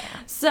 Yeah.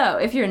 So,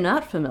 if you're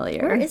not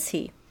familiar... Where is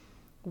he?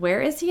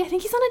 Where is he? I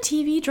think he's on a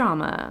TV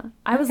drama.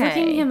 I was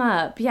looking him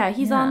up. Yeah,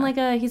 he's on like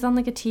a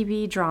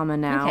TV drama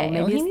now. Okay,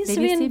 maybe he needs to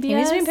be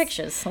in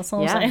pictures. That's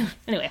all I'm saying.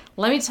 Anyway,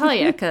 let me tell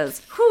you,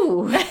 because this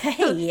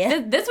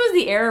was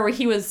the era where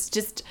he was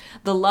just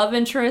the love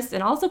interest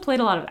and also played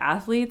a lot of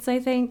athletes, I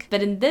think.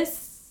 But in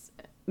this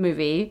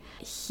movie,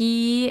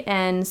 he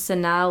and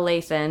Sanaa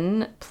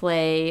Lathan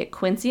play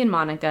Quincy and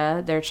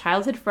Monica. They're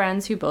childhood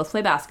friends who both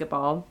play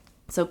basketball.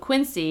 So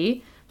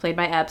Quincy, played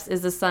by Epps,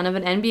 is the son of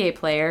an NBA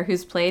player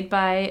who's played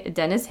by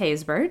Dennis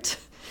Haysbert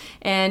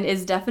and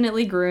is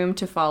definitely groomed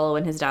to follow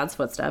in his dad's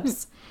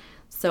footsteps.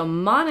 So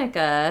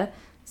Monica,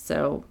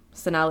 Sanaa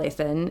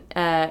Lathan,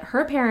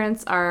 her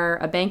parents are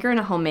a banker and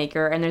a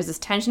homemaker, and there's this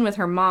tension with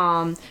her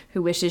mom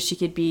who wishes she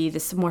could be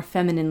this more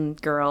feminine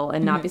girl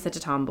and not be such a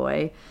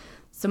tomboy.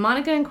 So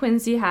Monica and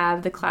Quincy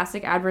have the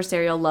classic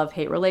adversarial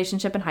love-hate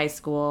relationship in high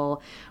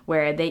school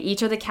where they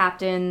each are the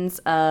captains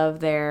of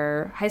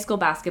their high school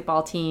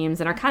basketball teams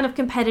and are kind of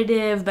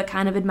competitive but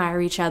kind of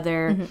admire each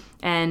other.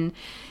 And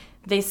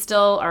they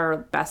still are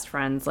best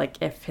friends.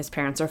 Like, if his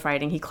parents are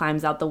fighting, he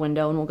climbs out the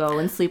window and will go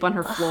and sleep on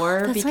her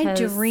floor. That's my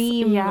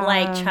dream,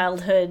 like,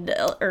 childhood,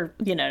 or,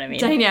 you know what I mean?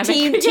 Dynamic.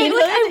 Teenhood,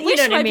 I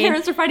wish my mean?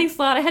 parents were fighting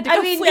slot. I had to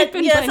go sleep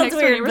in my next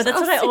weird, but that's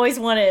what I always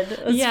wanted.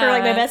 It was for,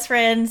 like, my best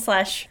friend /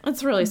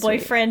 that's really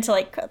boyfriend to,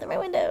 like, crawl through my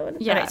window.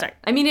 And, yeah. Sorry.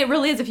 I mean, it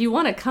really is. If you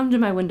want to come to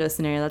my window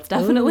scenario, that's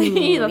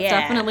definitely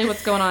definitely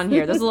what's going on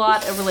here. There's a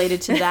lot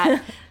related to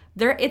that.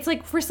 It's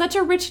like, for such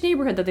a rich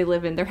neighborhood that they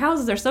live in, their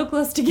houses are so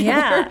close together.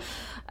 Yeah.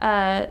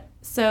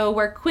 So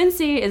where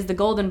Quincy is the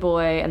golden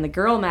boy and the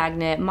girl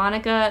magnet,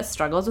 Monica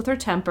struggles with her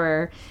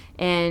temper,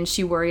 and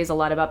she worries a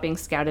lot about being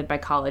scouted by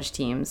college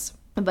teams.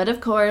 But of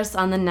course,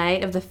 on the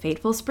night of the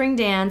fateful spring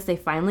dance, they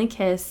finally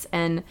kiss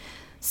and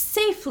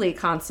safely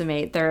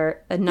consummate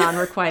their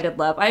non-requited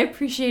love. I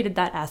appreciated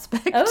that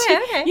aspect.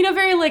 Okay. You know,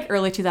 very like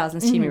early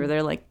 2000s TV where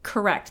they're like,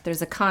 correct,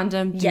 there's a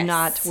condom, do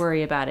not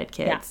worry about it,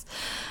 kids.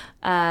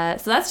 Yeah.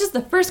 So that's just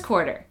the first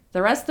quarter.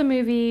 The rest of the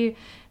movie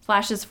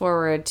flashes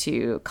forward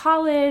to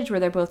college, where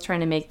they're both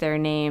trying to make their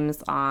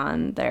names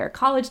on their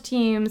college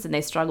teams, and they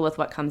struggle with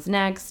what comes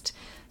next.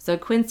 So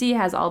Quincy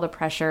has all the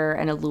pressure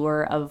and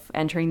allure of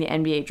entering the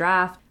NBA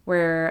draft,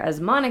 whereas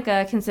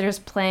Monica considers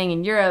playing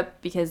in Europe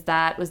because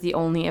that was the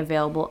only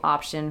available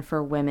option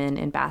for women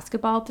in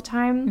basketball at the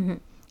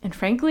time. And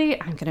frankly,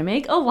 I'm going to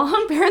make a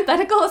long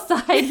parenthetical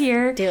aside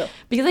here. Do.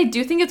 Because I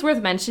do think it's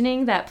worth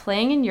mentioning that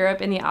playing in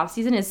Europe in the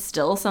offseason is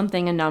still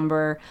something a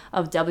number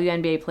of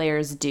WNBA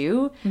players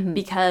do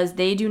because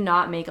they do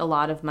not make a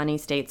lot of money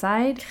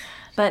stateside.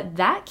 But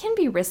that can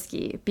be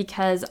risky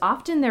because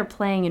often they're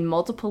playing in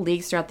multiple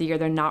leagues throughout the year.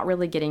 They're not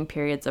really getting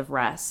periods of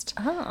rest.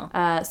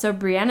 So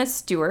Breanna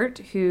Stewart,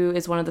 who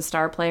is one of the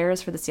star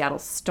players for the Seattle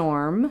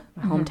Storm,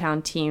 my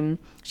hometown team,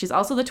 she's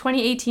also the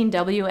 2018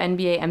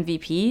 WNBA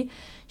MVP.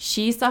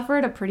 She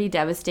suffered a pretty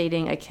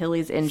devastating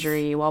Achilles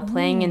injury while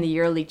playing in the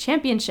EuroLeague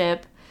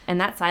Championship,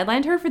 and that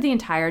sidelined her for the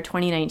entire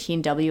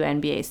 2019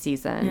 WNBA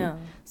season. Yeah.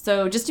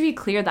 So just to be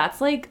clear, that's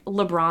like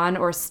LeBron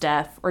or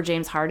Steph or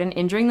James Harden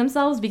injuring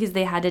themselves because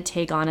they had to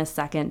take on a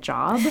second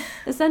job,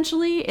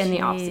 essentially, in the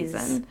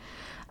offseason.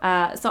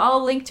 So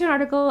I'll link to an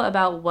article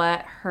about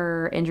what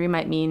her injury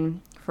might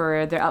mean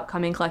for their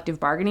upcoming collective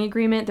bargaining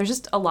agreement. There's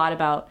just a lot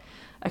about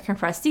a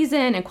compressed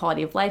season and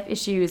quality of life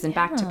issues and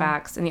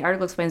back-to-backs, and the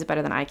article explains it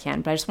better than I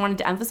can. But I just wanted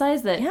to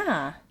emphasize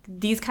that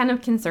these kind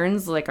of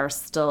concerns like are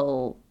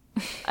still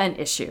an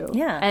issue.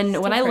 Yeah.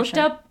 And when I looked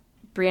up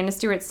Breanna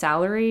Stewart's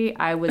salary,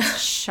 I was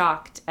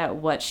shocked at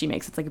what she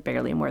makes. It's like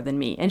barely more than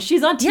me. And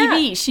she's on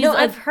TV. Yeah. She's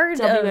I've heard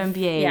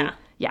WNBA.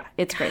 Yeah,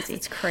 it's crazy.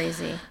 It's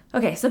crazy.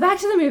 Okay, so back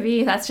to the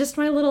movie. That's just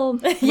my little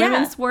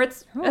women's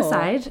sports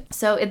aside.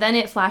 So then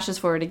it flashes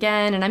forward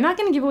again, and I'm not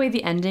going to give away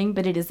the ending,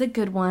 but it is a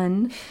good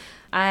one.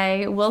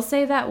 I will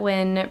say that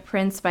when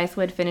Prince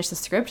Bythewood finished the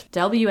script,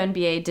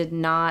 WNBA did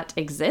not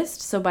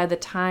exist. So by the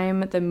time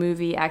the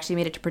movie actually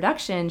made it to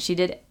production, she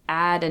did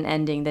add an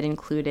ending that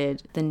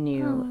included the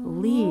new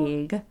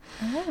league.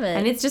 I love it.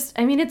 And it's just,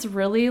 I mean, it's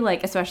really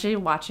like, especially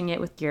watching it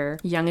with your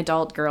young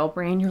adult girl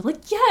brain, you're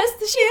like,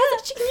 yes, she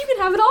can even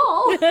have it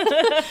all.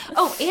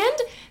 Oh, and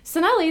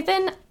Sanaa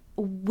Lathan,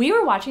 we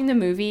were watching the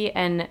movie,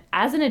 and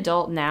as an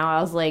adult now,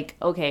 I was like,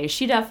 okay,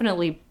 she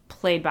definitely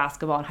played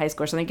basketball in high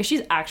school or something because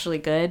she's actually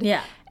good.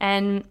 Yeah.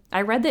 And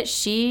I read that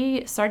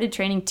she started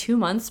training 2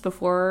 months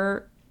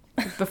before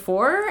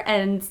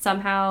and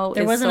somehow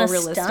there is wasn't so a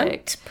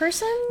realistic. Stunt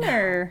person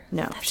or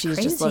no, That's she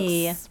crazy. just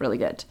looks really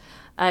good.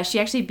 She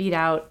actually beat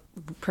out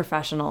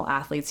professional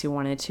athletes who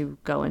wanted to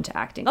go into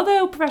acting.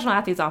 Although professional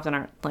athletes often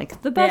aren't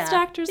like the best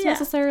actors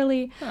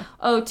necessarily.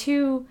 Oh,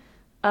 two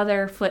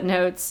other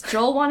footnotes.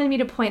 Joel wanted me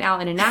to point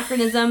out an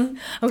anachronism.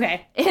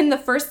 Okay. In the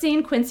first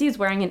scene, Quincy is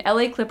wearing an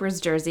LA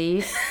Clippers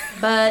jersey,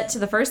 but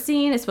the first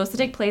scene is supposed to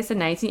take place in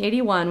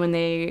 1981 when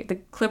the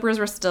Clippers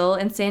were still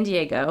in San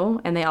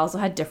Diego, and they also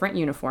had different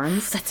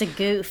uniforms. That's a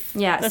goof.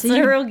 Yeah. That's so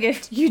a real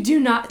goof. You do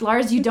not,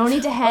 Lars, you don't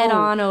need to head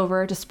on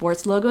over to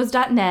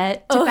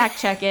sportslogos.net to fact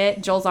check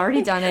it. Joel's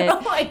already done it.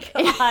 Oh my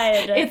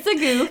God. It's a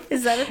goof.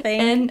 Is that a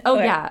thing? And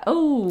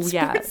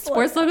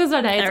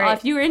sportslogos.net. Right.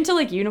 If you were into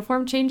like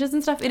uniform changes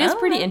and stuff, it is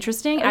pretty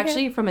interesting,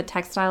 actually, from a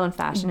textile and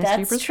fashion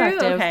history perspective.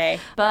 True. Okay.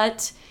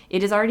 But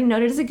it is already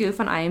noted as a goof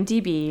on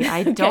IMDb.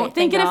 I don't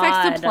think it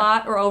affects the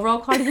plot or overall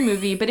quality of the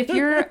movie, but if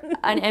you're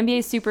an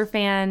NBA super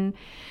fan,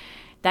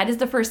 that is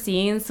the first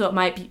scene, so it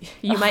might be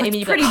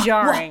it's pretty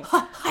jarring.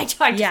 I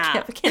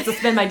can't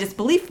suspend my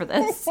disbelief for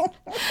this.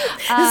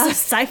 This is a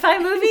sci-fi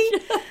movie?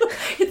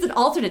 It's an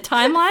alternate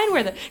timeline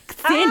where the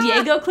San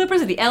Diego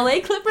Clippers are the LA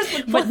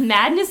Clippers. What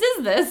madness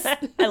is this? I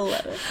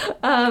love it.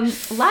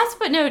 Last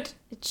footnote,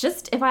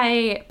 just if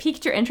I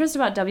piqued your interest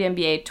about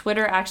WNBA,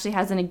 Twitter actually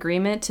has an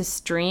agreement to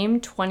stream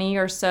 20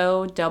 or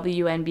so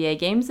WNBA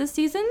games this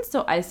season,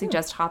 so I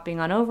suggest hopping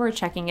on over,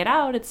 checking it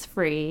out. It's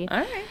free.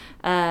 All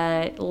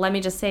right. Let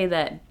me just say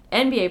that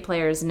NBA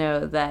players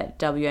know that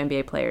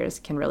WNBA players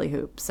can really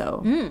hoop,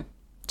 so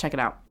check it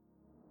out.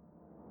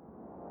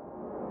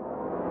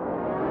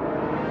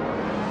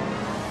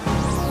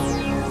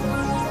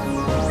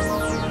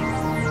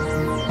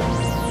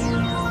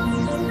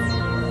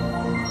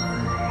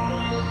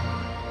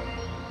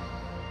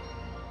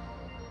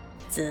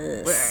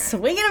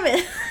 Swing it a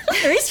bit.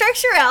 3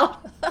 strikes you're out.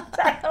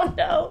 I don't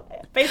know.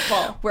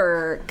 Baseball.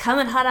 We're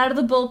coming hot out of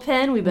the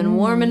bullpen. We've been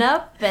warming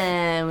up,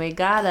 and we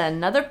got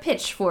another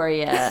pitch for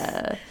you.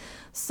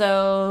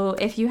 So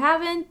if you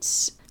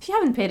haven't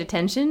paid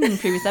attention in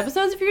previous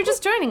episodes, if you're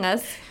just joining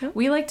us,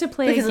 we like to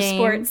play a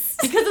game.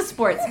 Because of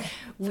sports.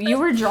 You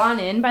were drawn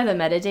in by the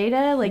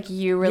metadata. Like,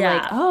 you were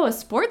like, oh, a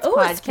sports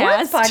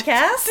podcast. A sports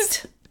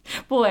podcast.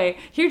 Boy,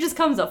 here just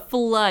comes a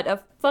flood,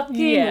 a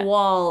fucking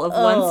wall of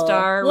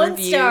one-star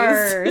reviews.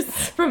 Stars.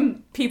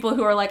 From people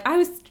who are like, I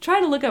was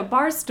trying to look at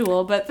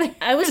Barstool, but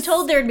I was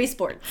told there'd be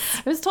sports.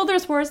 I was told there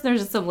was sports, and there's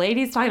just some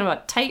ladies talking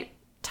about tight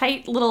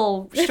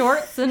little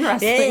shorts and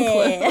wrestling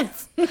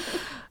clothes.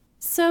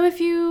 So if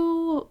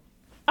you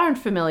aren't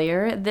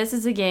familiar, this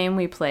is a game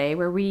we play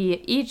where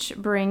we each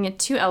bring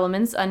 2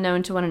 elements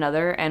unknown to one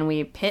another, and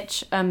we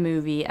pitch a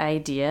movie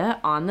idea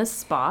on the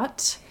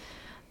spot.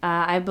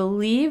 I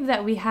believe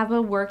that we have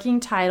a working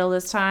title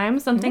this time,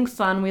 something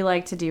fun we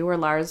like to do where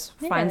Lars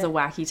finds a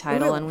wacky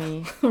title and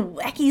we...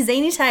 Wacky,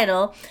 zany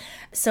title.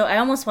 So I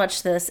almost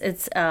watched this.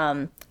 It's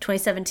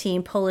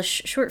 2017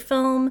 Polish short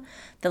film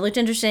that looked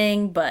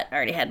interesting, but I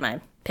already had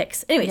my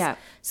picks. Anyways,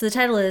 so the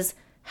title is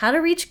How to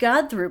Reach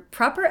God Through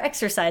Proper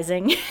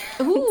Exercising.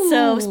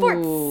 So,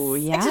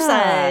 sports. Yeah.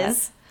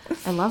 Exercise.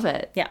 I love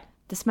it. Yeah.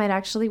 This might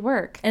actually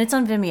work. And it's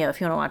on Vimeo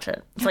if you want to watch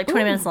it. It's like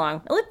 20 minutes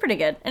long. It looked pretty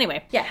good.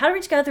 Anyway, yeah, How to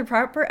Reach God Through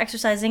Proper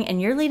Exercising,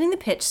 and you're leading the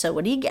pitch, so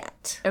what do you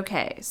get?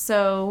 Okay,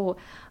 so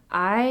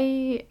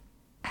I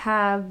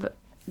have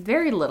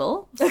very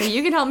little, so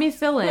you can help me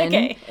fill in.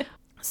 Okay.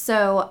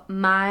 So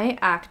my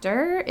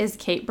actor is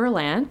Kate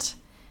Berlant.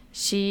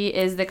 She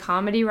is the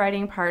comedy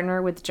writing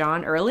partner with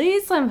John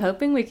Early, so I'm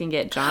hoping we can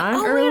get John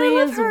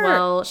Early as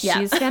well. Yeah.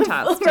 She's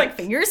fantastic. Like,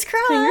 fingers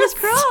crossed. Fingers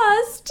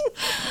crossed.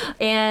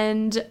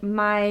 And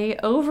my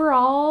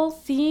overall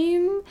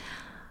theme,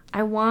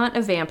 I want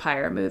a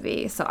vampire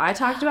movie. So I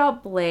talked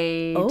about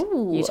Blade.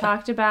 Oh. You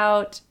talked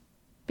about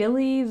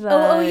Billy the...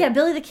 Oh, yeah,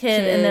 Billy the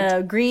Kid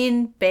and the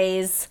Green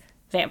Bay's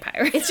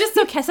vampire. It's just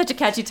such a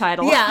catchy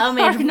title. Yeah, I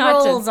mean, it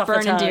not rolls to off the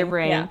burn into your tongue.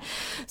 brain. Yeah.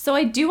 So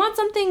I do want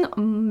something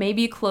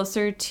maybe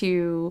closer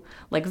to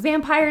like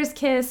Vampire's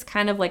Kiss,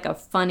 kind of like a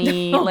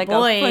funny, Oh, like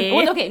boy. a fun,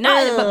 well, okay,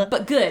 not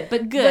but good.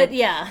 But,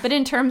 yeah. But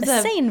in terms A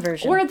of sane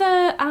version. or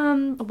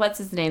the what's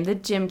his name, the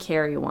Jim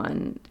Carrey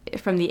one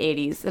from the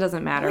 80s. It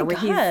doesn't matter. Oh, my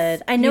where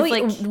God. I know he's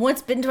like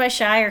Once Bitten, Twice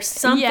Shy or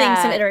something,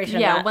 some iteration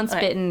of that. Once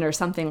Okay. Bitten or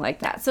something like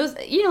that. So it's,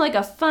 like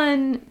a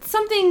fun,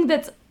 something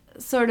that's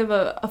sort of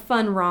a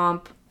fun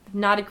romp.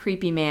 Not a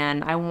creepy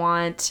man. I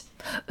want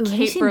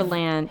Kate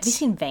Berlant. Have you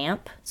seen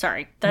Vamp?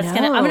 Sorry. I'm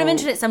No. gonna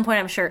mention it at some point,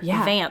 I'm sure.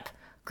 Yeah. Vamp.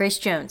 Grace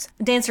Jones.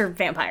 Dancer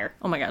vampire.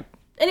 Oh my God.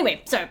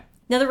 Anyway, so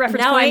another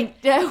reference Now point.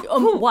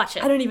 Watch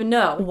it. I don't even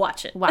know.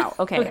 Watch it. Wow.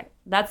 Okay. Okay.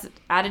 That's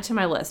added to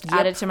my list.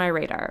 Added to my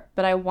radar.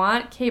 But I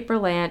want Kate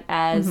Berlant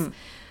as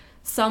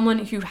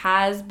someone who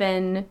has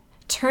been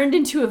turned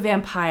into a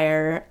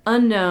vampire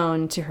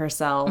unknown to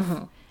herself.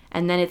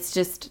 And then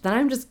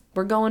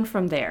we're going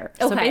from there.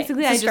 So Okay.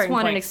 basically, It's a I just starting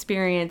want an point.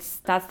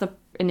 experience. That's the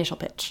initial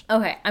pitch.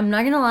 Okay, I'm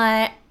not gonna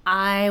lie.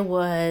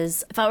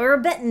 If I were a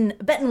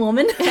betting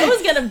woman, I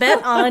was gonna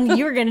bet on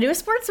you were gonna do a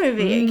sports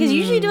movie because you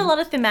usually do a lot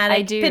of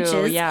thematic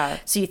pitches. Yeah.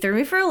 So you threw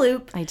me for a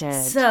loop. I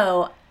did.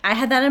 So I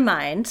had that in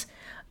mind,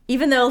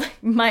 even though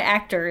my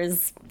actor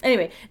is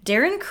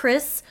Darren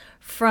Criss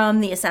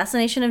from The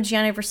Assassination of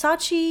Gianni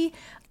Versace.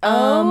 I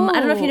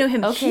don't know if you know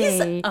him.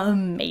 Okay. He's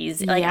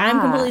amazing. Like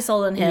I'm completely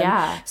sold on him.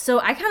 Yeah.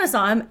 So I kind of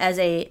saw him as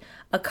a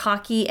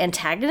cocky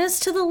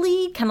antagonist to the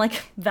lead, kind of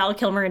like Val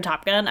Kilmer in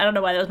Top Gun. I don't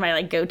know why that was my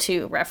like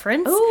go-to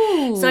reference.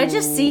 Ooh. So I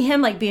just see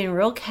him like being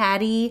real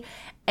catty,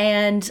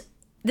 and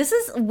this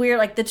is weird.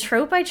 Like the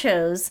trope I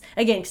chose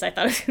again because I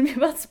thought it was gonna be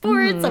about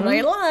sports. I'm not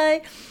gonna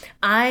lie.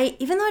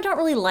 Even though I don't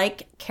really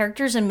like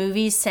characters in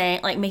movies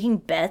saying like making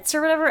bets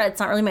or whatever, it's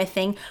not really my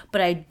thing.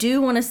 But I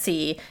do want to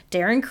see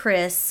Darren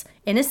Criss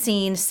in a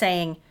scene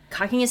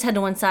cocking his head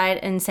to one side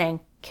and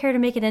saying, "Care to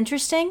make it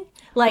interesting?"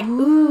 Like,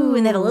 ooh,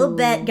 and they have a little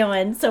bet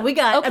going. So we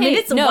got,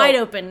 it's wide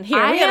open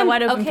here. We got a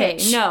wide open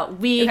pitch. No,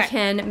 we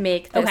can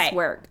make this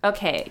work.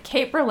 Okay,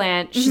 Kate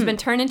Berlant, she's been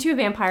turned into a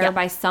vampire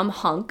by some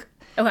hunk.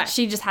 Okay.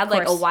 She just had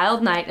like a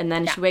wild night and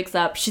then she wakes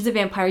up, she's a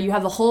vampire. You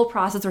have the whole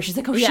process where she's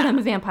like, oh shit, I'm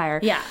a vampire.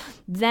 Yeah.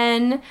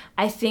 Then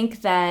I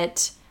think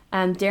that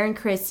Darren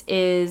Criss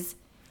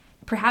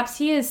perhaps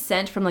he is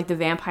sent from like the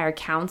vampire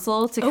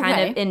council to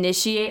kind of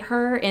initiate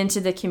her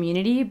into the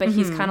community, but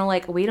he's kind of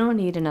like, we don't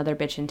need another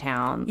bitch in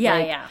town. Yeah,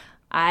 like, yeah.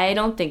 I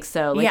don't think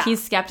so. Like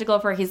he's skeptical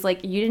of her. He's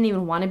like, you didn't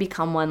even want to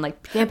become one.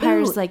 Like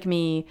vampires like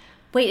me.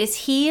 Wait, is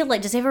he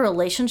like, does he have a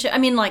relationship? I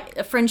mean, like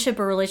a friendship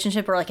or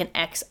relationship or like an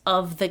ex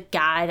of the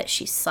guy that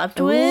she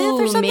slept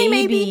with or something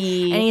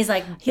maybe? And he's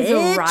like, he's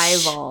a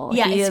rival.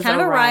 Yeah, he he's is kind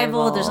of a rival.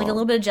 rival. There's like a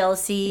little bit of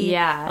jealousy.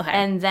 Yeah. Okay.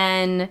 And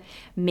then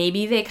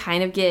maybe they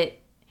kind of get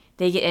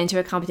into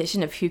a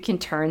competition of who can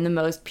turn the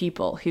most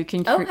people, who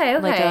can like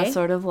a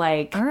sort of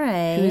like all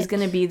right, who's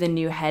going to be the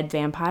new head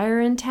vampire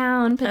in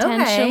town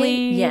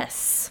potentially. Okay.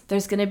 Yes.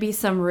 There's going to be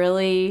some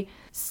really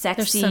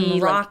sexy, there's some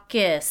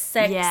raucous,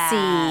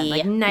 sexy,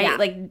 like night,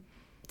 like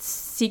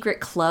secret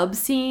club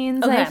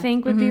scenes. Okay. I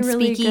think would be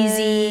really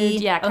speakeasy.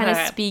 good. Yeah, kind of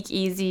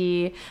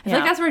speakeasy. I feel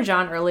like that's where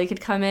John Early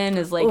could come in.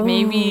 Is like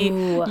maybe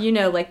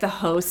like the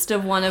host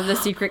of one of the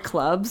secret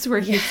clubs where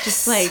he's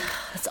just like,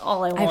 that's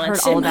all I want. I've heard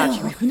all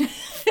about you.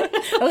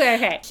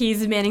 Okay.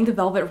 He's manning the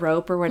velvet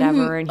rope or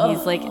whatever, and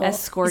he's like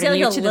escorting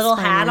you like to a little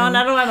this hat on.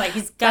 I don't know. I'm like,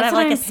 he's got to have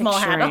like a small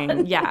hat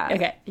on. Yeah.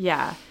 Okay.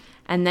 Yeah.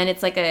 And then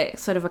it's like a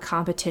sort of a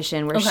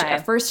competition where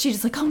at first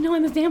she's like, oh no,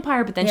 I'm a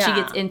vampire. But then she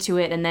gets into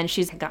it and then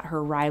she's got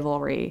her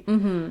rivalry.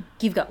 Mm-hmm.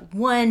 You've got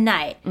one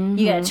night.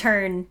 You got to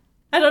turn,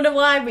 I don't know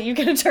why, but you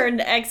got to turn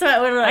X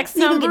amount. X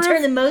number. You can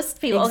turn the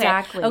most people.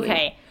 Exactly.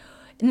 Okay.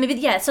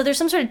 Maybe, so there's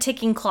some sort of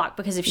ticking clock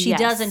because if she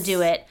doesn't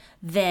do it,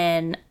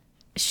 then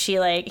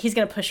he's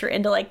gonna push her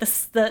into like the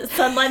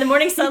sunlight, the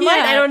morning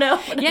sunlight. I don't know.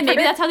 Yeah,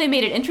 maybe that's how they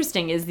made it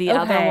interesting. Is the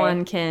other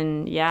one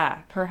can,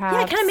 perhaps.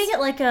 Yeah, kind of make it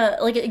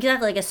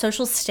like a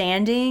social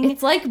standing.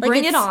 It's like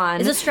Bring It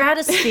On. It's a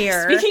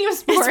stratosphere. Speaking of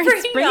sports,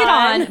 Bring It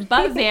On,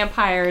 but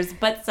vampires,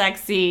 but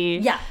sexy.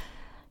 Yeah,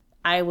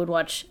 I would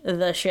watch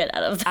the shit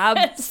out of that.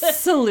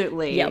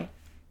 Absolutely. Yep.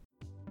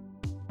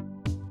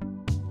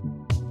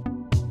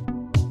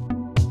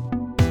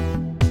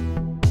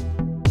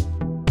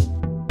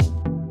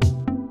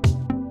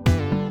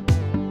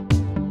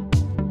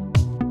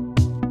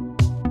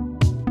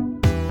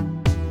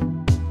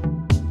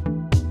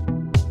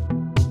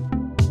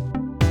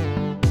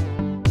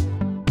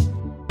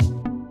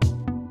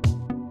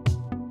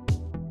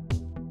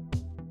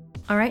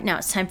 All right, now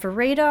it's time for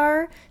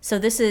Radar. So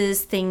this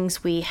is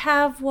things we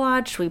have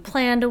watched, we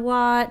plan to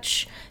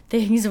watch,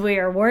 things we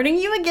are warning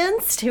you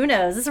against. Who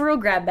knows? It's a real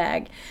grab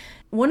bag.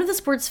 One of the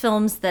sports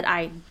films that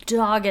I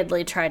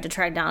doggedly tried to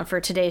track down for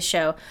today's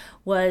show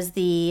was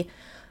the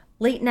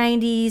late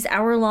 90s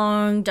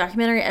hour-long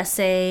documentary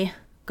essay,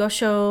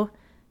 Gosho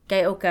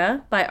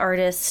Gaoka, by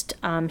artist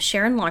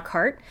Sharon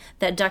Lockhart,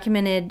 that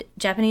documented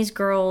Japanese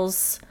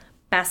girls'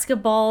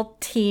 basketball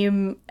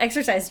team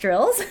exercise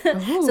drills.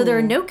 So there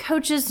are no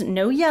coaches,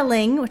 no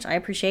yelling, which I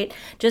appreciate,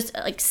 just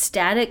like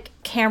static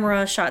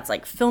camera shots,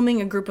 like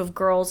filming a group of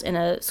girls in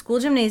a school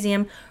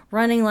gymnasium,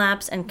 running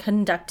laps and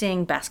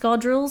conducting basketball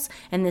drills,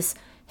 and this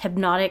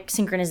hypnotic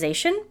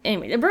synchronization.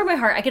 Anyway, it broke my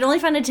heart. I could only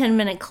find a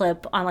 10-minute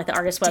clip on like the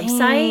artist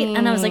website,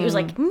 and I was like, it was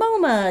like,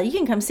 MoMA, you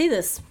can come see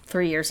this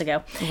 3 years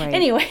ago. Right.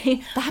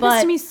 Anyway, that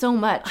happens to me so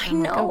much. I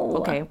know. Like, oh,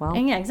 okay, well,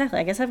 and yeah, exactly.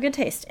 I guess I have good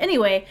taste.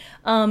 Anyway,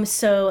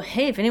 so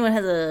hey, if anyone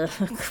has a,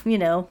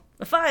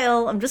 a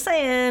file, I'm just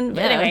saying.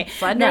 But anyway,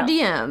 slide in our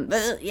DM.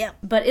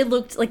 But it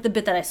looked like the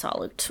bit that I saw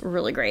looked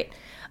really great.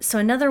 So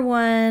another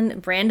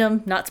one,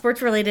 random, not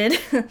sports related.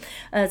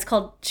 It's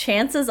called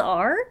Chances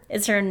Are.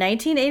 It's from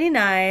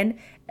 1989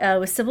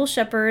 with Sybil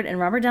Shepherd and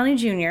Robert Downey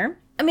Jr.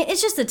 I mean,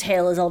 it's just a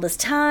tale as old as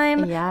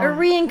time. Yeah. A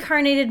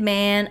reincarnated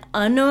man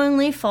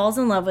unknowingly falls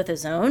in love with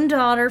his own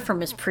daughter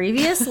from his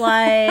previous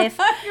life.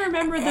 I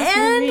remember this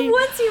movie. And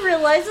once he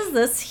realizes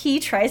this, he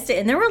tries to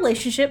end their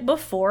relationship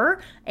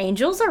before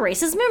angels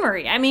erase his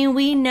memory. I mean,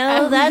 we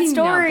know that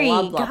story.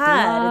 Blah, blah, God,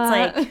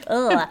 blah. it's like,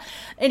 ugh.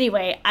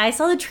 Anyway, I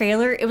saw the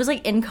trailer. It was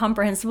like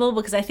incomprehensible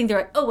because I think they're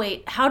like, oh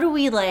wait, how do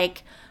we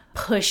like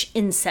push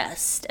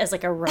incest as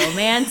like a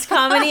romance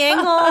comedy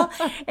angle?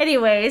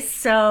 Anyway,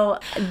 so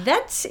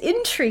that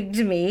intrigued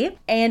me.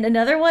 And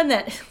another one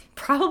that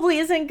probably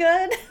isn't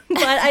good,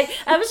 but I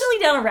was just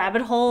like down a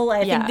rabbit hole.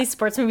 I think these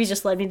sports movies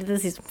just led me to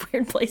these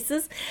weird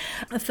places.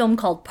 A film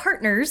called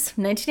Partners,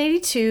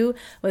 1982,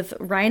 with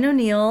Ryan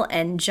O'Neal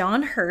and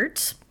John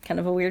Hurt. Kind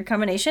of a weird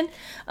combination.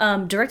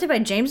 Directed by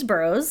James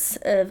Burrows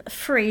of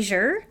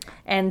Frasier,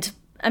 and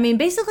I mean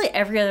basically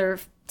every other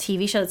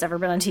TV show that's ever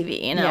been on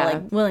TV,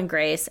 like Will and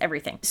Grace,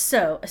 everything.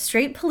 So, a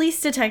straight police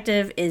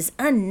detective is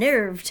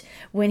unnerved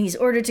when he's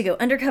ordered to go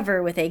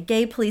undercover with a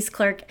gay police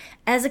clerk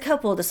as a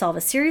couple to solve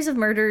a series of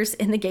murders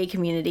in the gay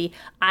community.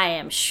 I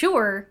am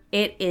sure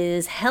it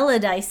is hella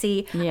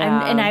dicey.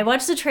 Yeah. And I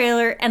watched the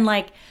trailer and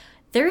like,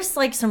 there's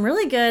like some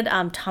really good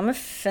Tom of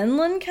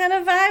Finland kind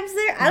of vibes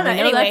there. I don't know.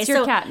 Anyway, that's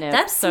your catnip.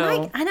 That's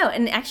I know.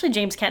 And actually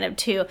James Catnip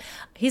too.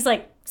 He's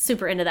like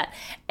super into that.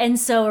 And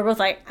so we're both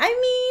like, I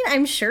mean,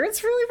 I'm sure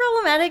it's really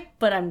problematic,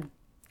 but I'm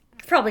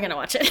probably going to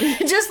watch it.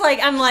 Just like,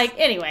 I'm like,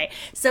 anyway.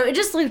 So it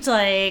just looked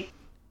like,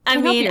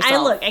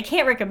 I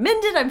can't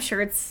recommend it. I'm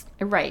sure it's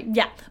right.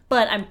 Yeah.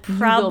 But I'm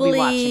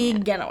probably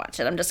going to watch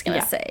it. I'm just going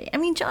to say, I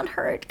mean, John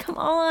Hurt, come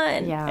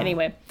on. Yeah.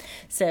 Anyway.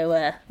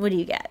 So what do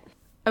you got?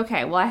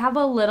 Okay, well, I have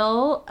a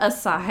little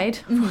aside.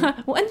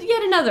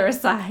 Yet another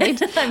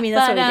aside. I mean,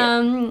 that's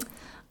what we do.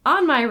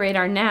 On my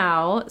radar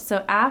now,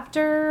 so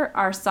after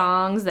our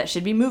songs that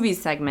should be movies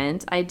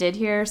segment, I did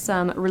hear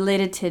some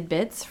related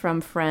tidbits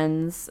from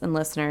friends and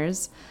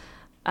listeners.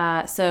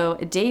 So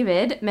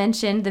David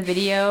mentioned the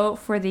video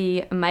for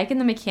the Mike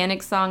and the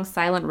Mechanics song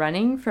Silent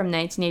Running from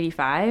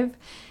 1985,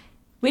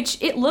 which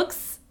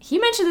he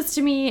mentioned this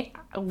to me,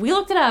 we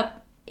looked it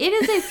up. It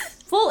is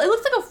it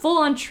looks like a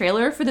full-on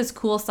trailer for this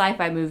cool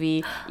sci-fi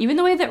movie, even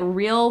the way that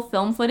real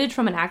film footage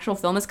from an actual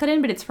film is cut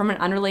in, but it's from an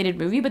unrelated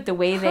movie, but the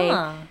way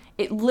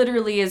it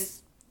literally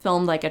is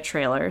filmed like a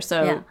trailer.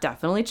 So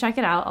definitely check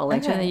it out. I'll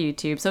link you on the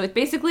YouTube. So it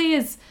basically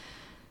is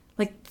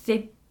like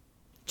they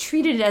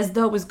treated it as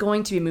though it was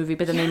going to be a movie,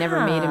 but then they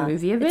never made a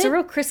movie of it. It's a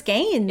real Chris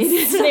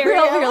Gaines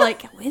scenario. You're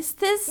like, is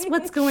this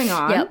what's going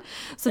on? Yep.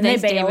 So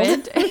thanks,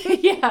 David.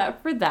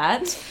 For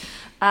that.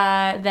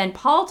 Then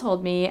Paul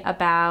told me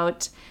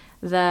about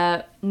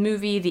the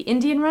movie The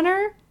Indian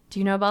Runner. Do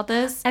you know about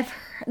this? I've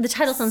heard, the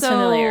title sounds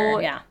familiar.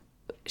 Yeah.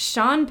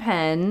 Sean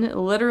Penn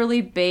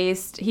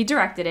he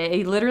directed it.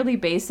 He literally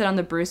based it on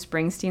the Bruce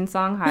Springsteen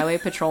song Highway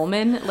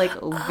Patrolman, like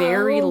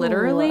very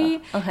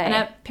literally. Okay. And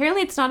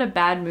apparently it's not a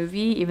bad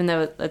movie, even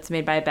though it's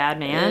made by a bad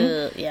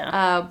man.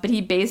 But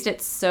he based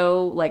it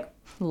so like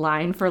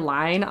line for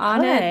line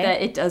on it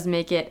that it does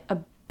make it a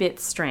bit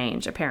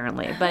strange,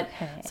 apparently. But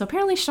so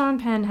apparently Sean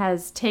Penn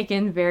has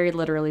taken very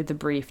literally the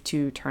brief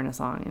to turn a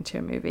song into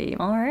a movie.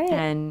 All right.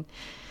 And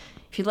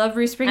if you love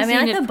Bruce Springsteen, I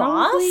mean, like the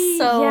boss,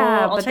 so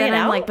I'll but then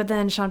I'm like, but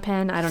then Sean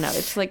Penn, I don't know.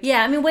 It's like,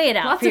 I mean, weigh it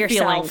out lots for of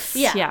yourself.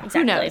 Feelings. Yeah, exactly.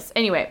 Who knows?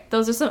 Anyway,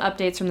 those are some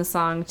updates from the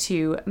song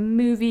to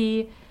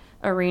movie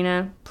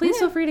arena. Please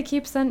feel free to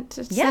keep sending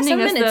us those.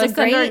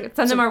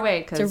 Send them our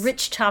way. It's a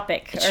rich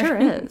topic. It sure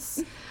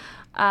is.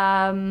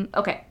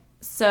 Okay.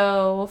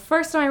 So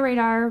first on my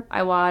radar,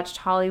 I watched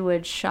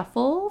Hollywood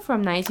Shuffle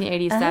from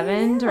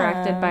 1987,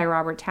 directed by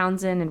Robert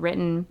Townsend and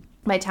written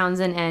by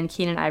Townsend and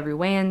Keenen Ivory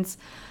Wayans.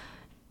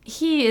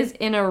 He is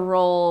in a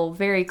role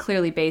very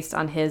clearly based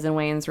on his and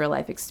Wayans'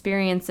 real-life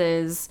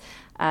experiences.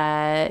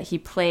 He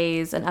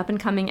plays an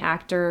up-and-coming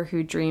actor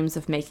who dreams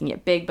of making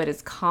it big, but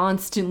is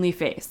constantly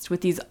faced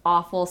with these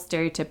awful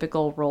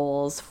stereotypical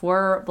roles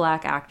for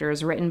Black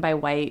actors written by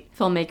white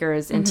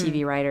filmmakers and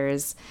TV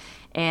writers.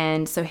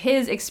 And so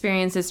his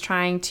experiences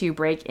trying to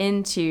break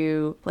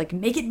into, like,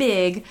 make it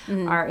big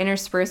are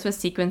interspersed with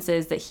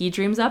sequences that he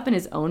dreams up in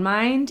his own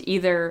mind,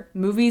 either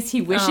movies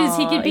he wishes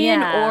he could be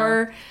in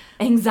or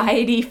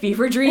anxiety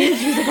fever dreams.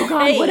 He's like, oh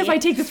God, what if I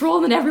take this role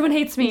and then everyone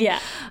hates me?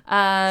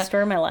 Yeah.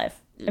 Story of my life.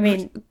 I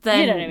mean, then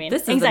you know what I mean.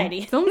 This anxiety.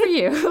 Is a film for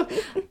you.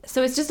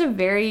 So it's just a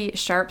very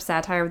sharp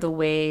satire of the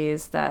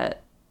ways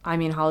that, I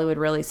mean, Hollywood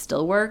really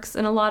still works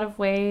in a lot of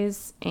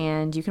ways.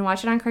 And you can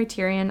watch it on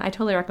Criterion. I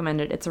totally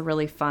recommend it. It's a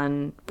really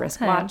fun, brisk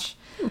watch.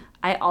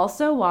 I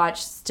also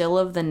watched Still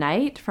of the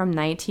Night from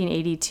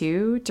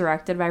 1982,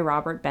 directed by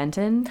Robert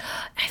Benton.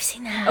 I've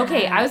seen that.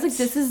 Okay, I was like,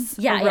 this is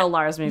a real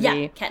Lars movie.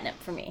 Yeah, catnip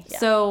for me. Yeah.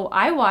 So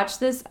I watched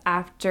this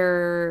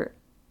after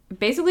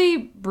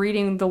basically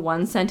reading the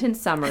one-sentence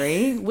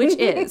summary, which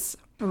is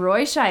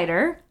Roy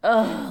Scheider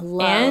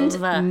and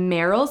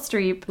Meryl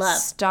Streep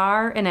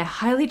star in a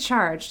highly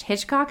charged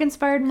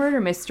Hitchcock-inspired murder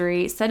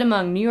mystery set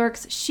among New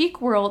York's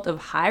chic world of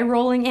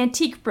high-rolling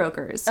antique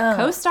brokers,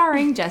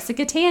 co-starring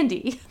Jessica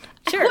Tandy.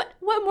 Sure.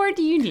 What more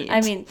do you need?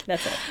 I mean,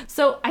 that's it.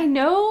 So I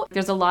know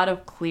there's a lot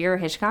of clear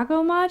Hitchcock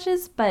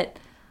homages, but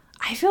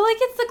I feel like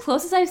it's the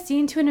closest I've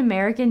seen to an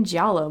American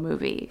giallo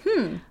movie.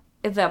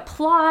 The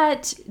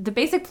plot, the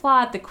basic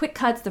plot, the quick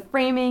cuts, the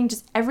framing,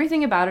 just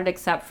everything about it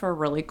except for a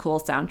really cool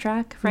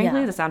soundtrack.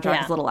 Frankly, the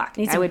soundtrack is a little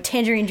lacking. Need some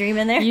Tangerine Dream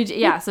in there?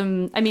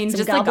 Some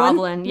just Goblin? Like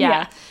Goblin.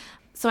 Yeah.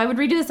 So I would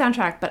redo the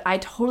soundtrack, but I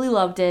totally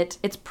loved it.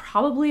 It's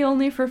probably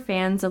only for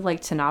fans of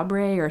like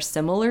Tenebrae or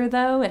similar,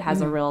 though. It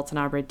has a real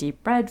Tenebrae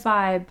Deep Red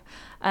vibe.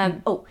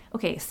 Oh,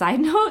 okay, side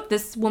note,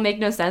 this will make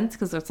no sense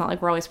because it's not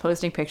like we're always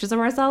posting pictures of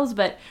ourselves,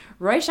 but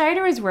Roy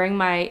Scheider is wearing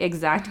my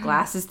exact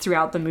glasses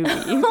throughout the movie.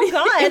 Oh,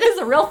 God. It was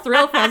a real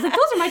thrill for us. I was like,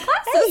 those are my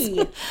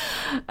glasses.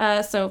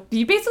 Hey. So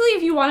you basically,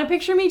 if you want to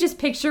picture me, just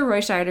picture Roy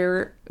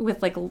Scheider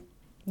with like a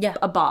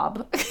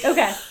bob.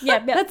 Okay. Yeah.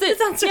 That's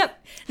it.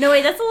 No,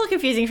 wait, that's a little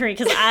confusing for me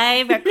because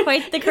I've got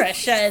quite the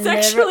crush on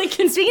sexually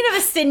speaking of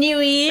a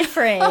sinewy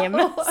frame.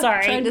 Sorry.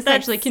 I'm trying to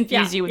sexually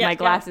confuse you with my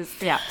glasses.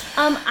 Yeah.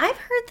 I've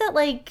heard that,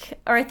 like,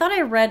 or I thought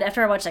I read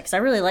after I watched that because I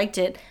really liked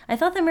it. I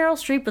thought that Meryl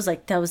Streep was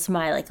like, that was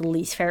my like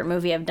least favorite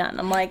movie I've done.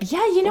 I'm like,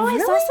 yeah, you know,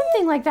 really? I saw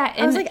something like that.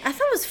 And I was like, I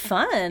thought it was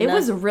fun. It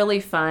was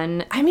really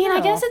fun. I mean, I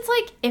guess it's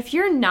like, if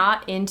you're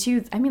not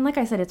into, I mean, like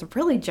I said, it's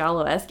really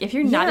Giallo-esque. If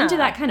you're not into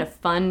that kind of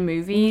fun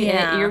movie,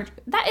 and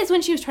that is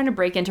when she was trying to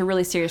break into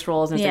really serious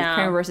roles in the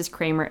Kramer versus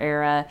Kramer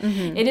era.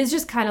 It is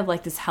just kind of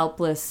like this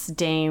helpless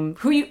dame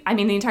who the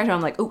entire time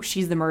I'm like, oh,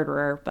 she's the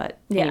murderer. But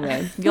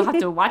anyway, you'll have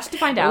to watch to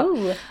find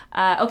out.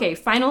 Okay,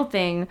 final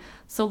thing.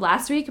 So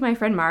last week, my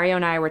friend Mario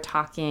and I were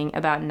talking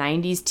about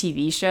 90s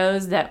TV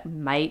shows that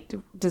might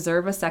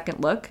deserve a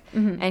second look.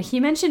 And he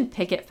mentioned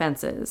Picket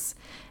Fences.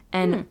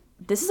 And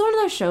this is one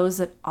of those shows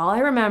that all I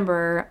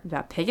remember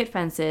about Picket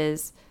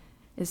Fences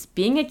is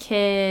being a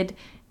kid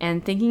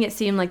and thinking it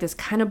seemed like this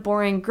kind of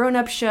boring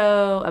grown-up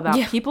show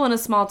about people in a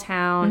small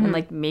town, and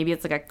like maybe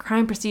it's like a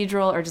crime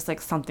procedural or just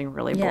like something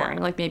really boring,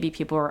 like maybe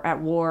people are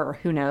at war or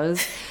who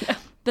knows.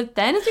 But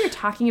then as we were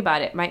talking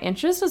about it, my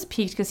interest was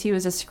piqued because he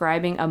was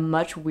describing a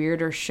much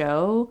weirder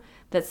show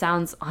that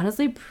sounds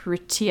honestly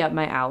pretty up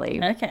my alley.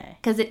 Okay.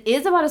 Because it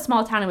is about a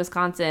small town in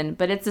Wisconsin,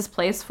 but it's this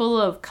place full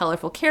of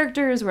colorful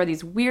characters where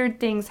these weird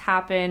things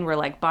happen, where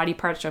like body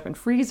parts show up in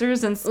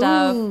freezers and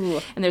stuff.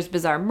 And there's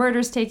bizarre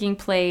murders taking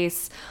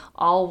place,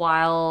 all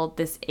while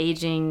this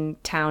aging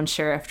town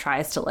sheriff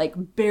tries to like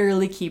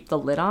barely keep the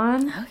lid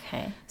on.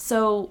 Okay.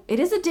 So it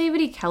is a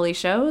David E. Kelley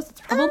show. So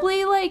it's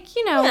probably like,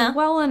 you know,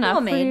 well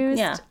enough produced.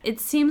 Yeah. It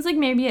seems like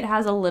maybe it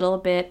has a little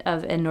bit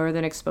of a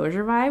Northern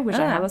Exposure vibe, which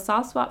I have a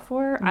soft spot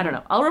for. I don't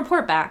know. I'll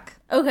report back.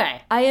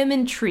 Okay. I am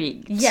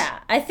intrigued.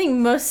 Yeah. I think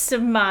most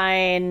of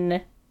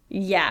mine,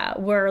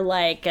 were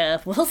like,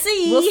 we'll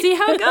see. We'll see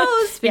how it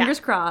goes. Fingers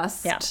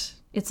crossed. Yeah.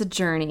 It's a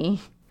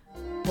journey.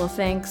 Well,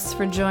 thanks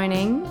for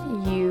joining.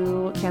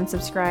 You can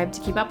subscribe to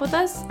keep up with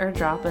us or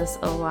drop us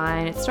a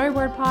line at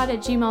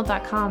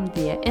storyboardpod@gmail.com,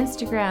 via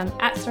Instagram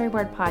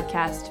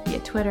 @storyboardpodcast, via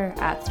Twitter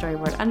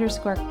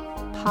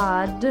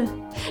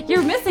 @storyboard_pod.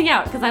 You're missing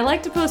out because I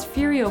like to post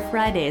Furio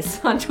Fridays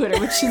on Twitter,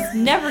 which is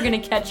never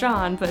going to catch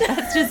on, but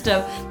that's just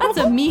that's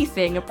a me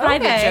thing, a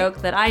private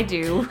joke that I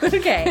do.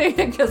 Okay.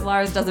 Because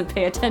Lars doesn't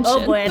pay attention.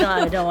 Oh boy, no,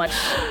 I don't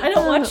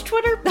watch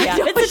Twitter. Yeah,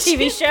 it's a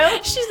TV show.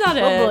 She's not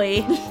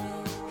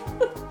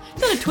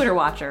not a Twitter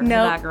watcher,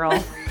 that girl.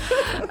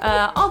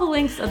 All the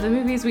links of the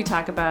movies we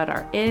talk about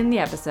are in the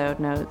episode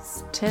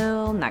notes.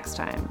 Till next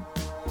time.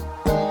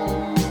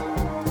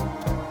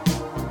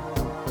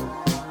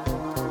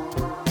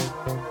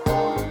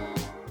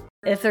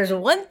 If there's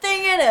one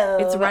thing I know,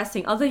 it's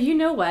wrestling. Although, you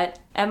know what?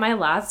 At my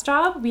last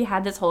job, we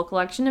had this whole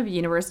collection of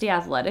university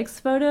athletics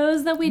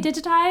photos that we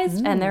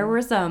digitized, and there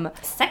were some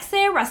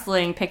sexy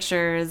wrestling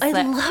pictures. I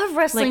love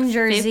wrestling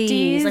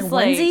jerseys, 50s,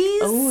 like onesies.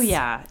 Oh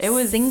yeah, it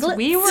was. Singlets?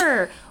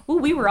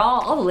 We were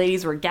all the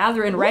ladies were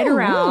gathering right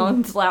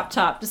around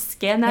laptop to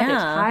scan that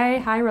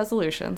high resolution.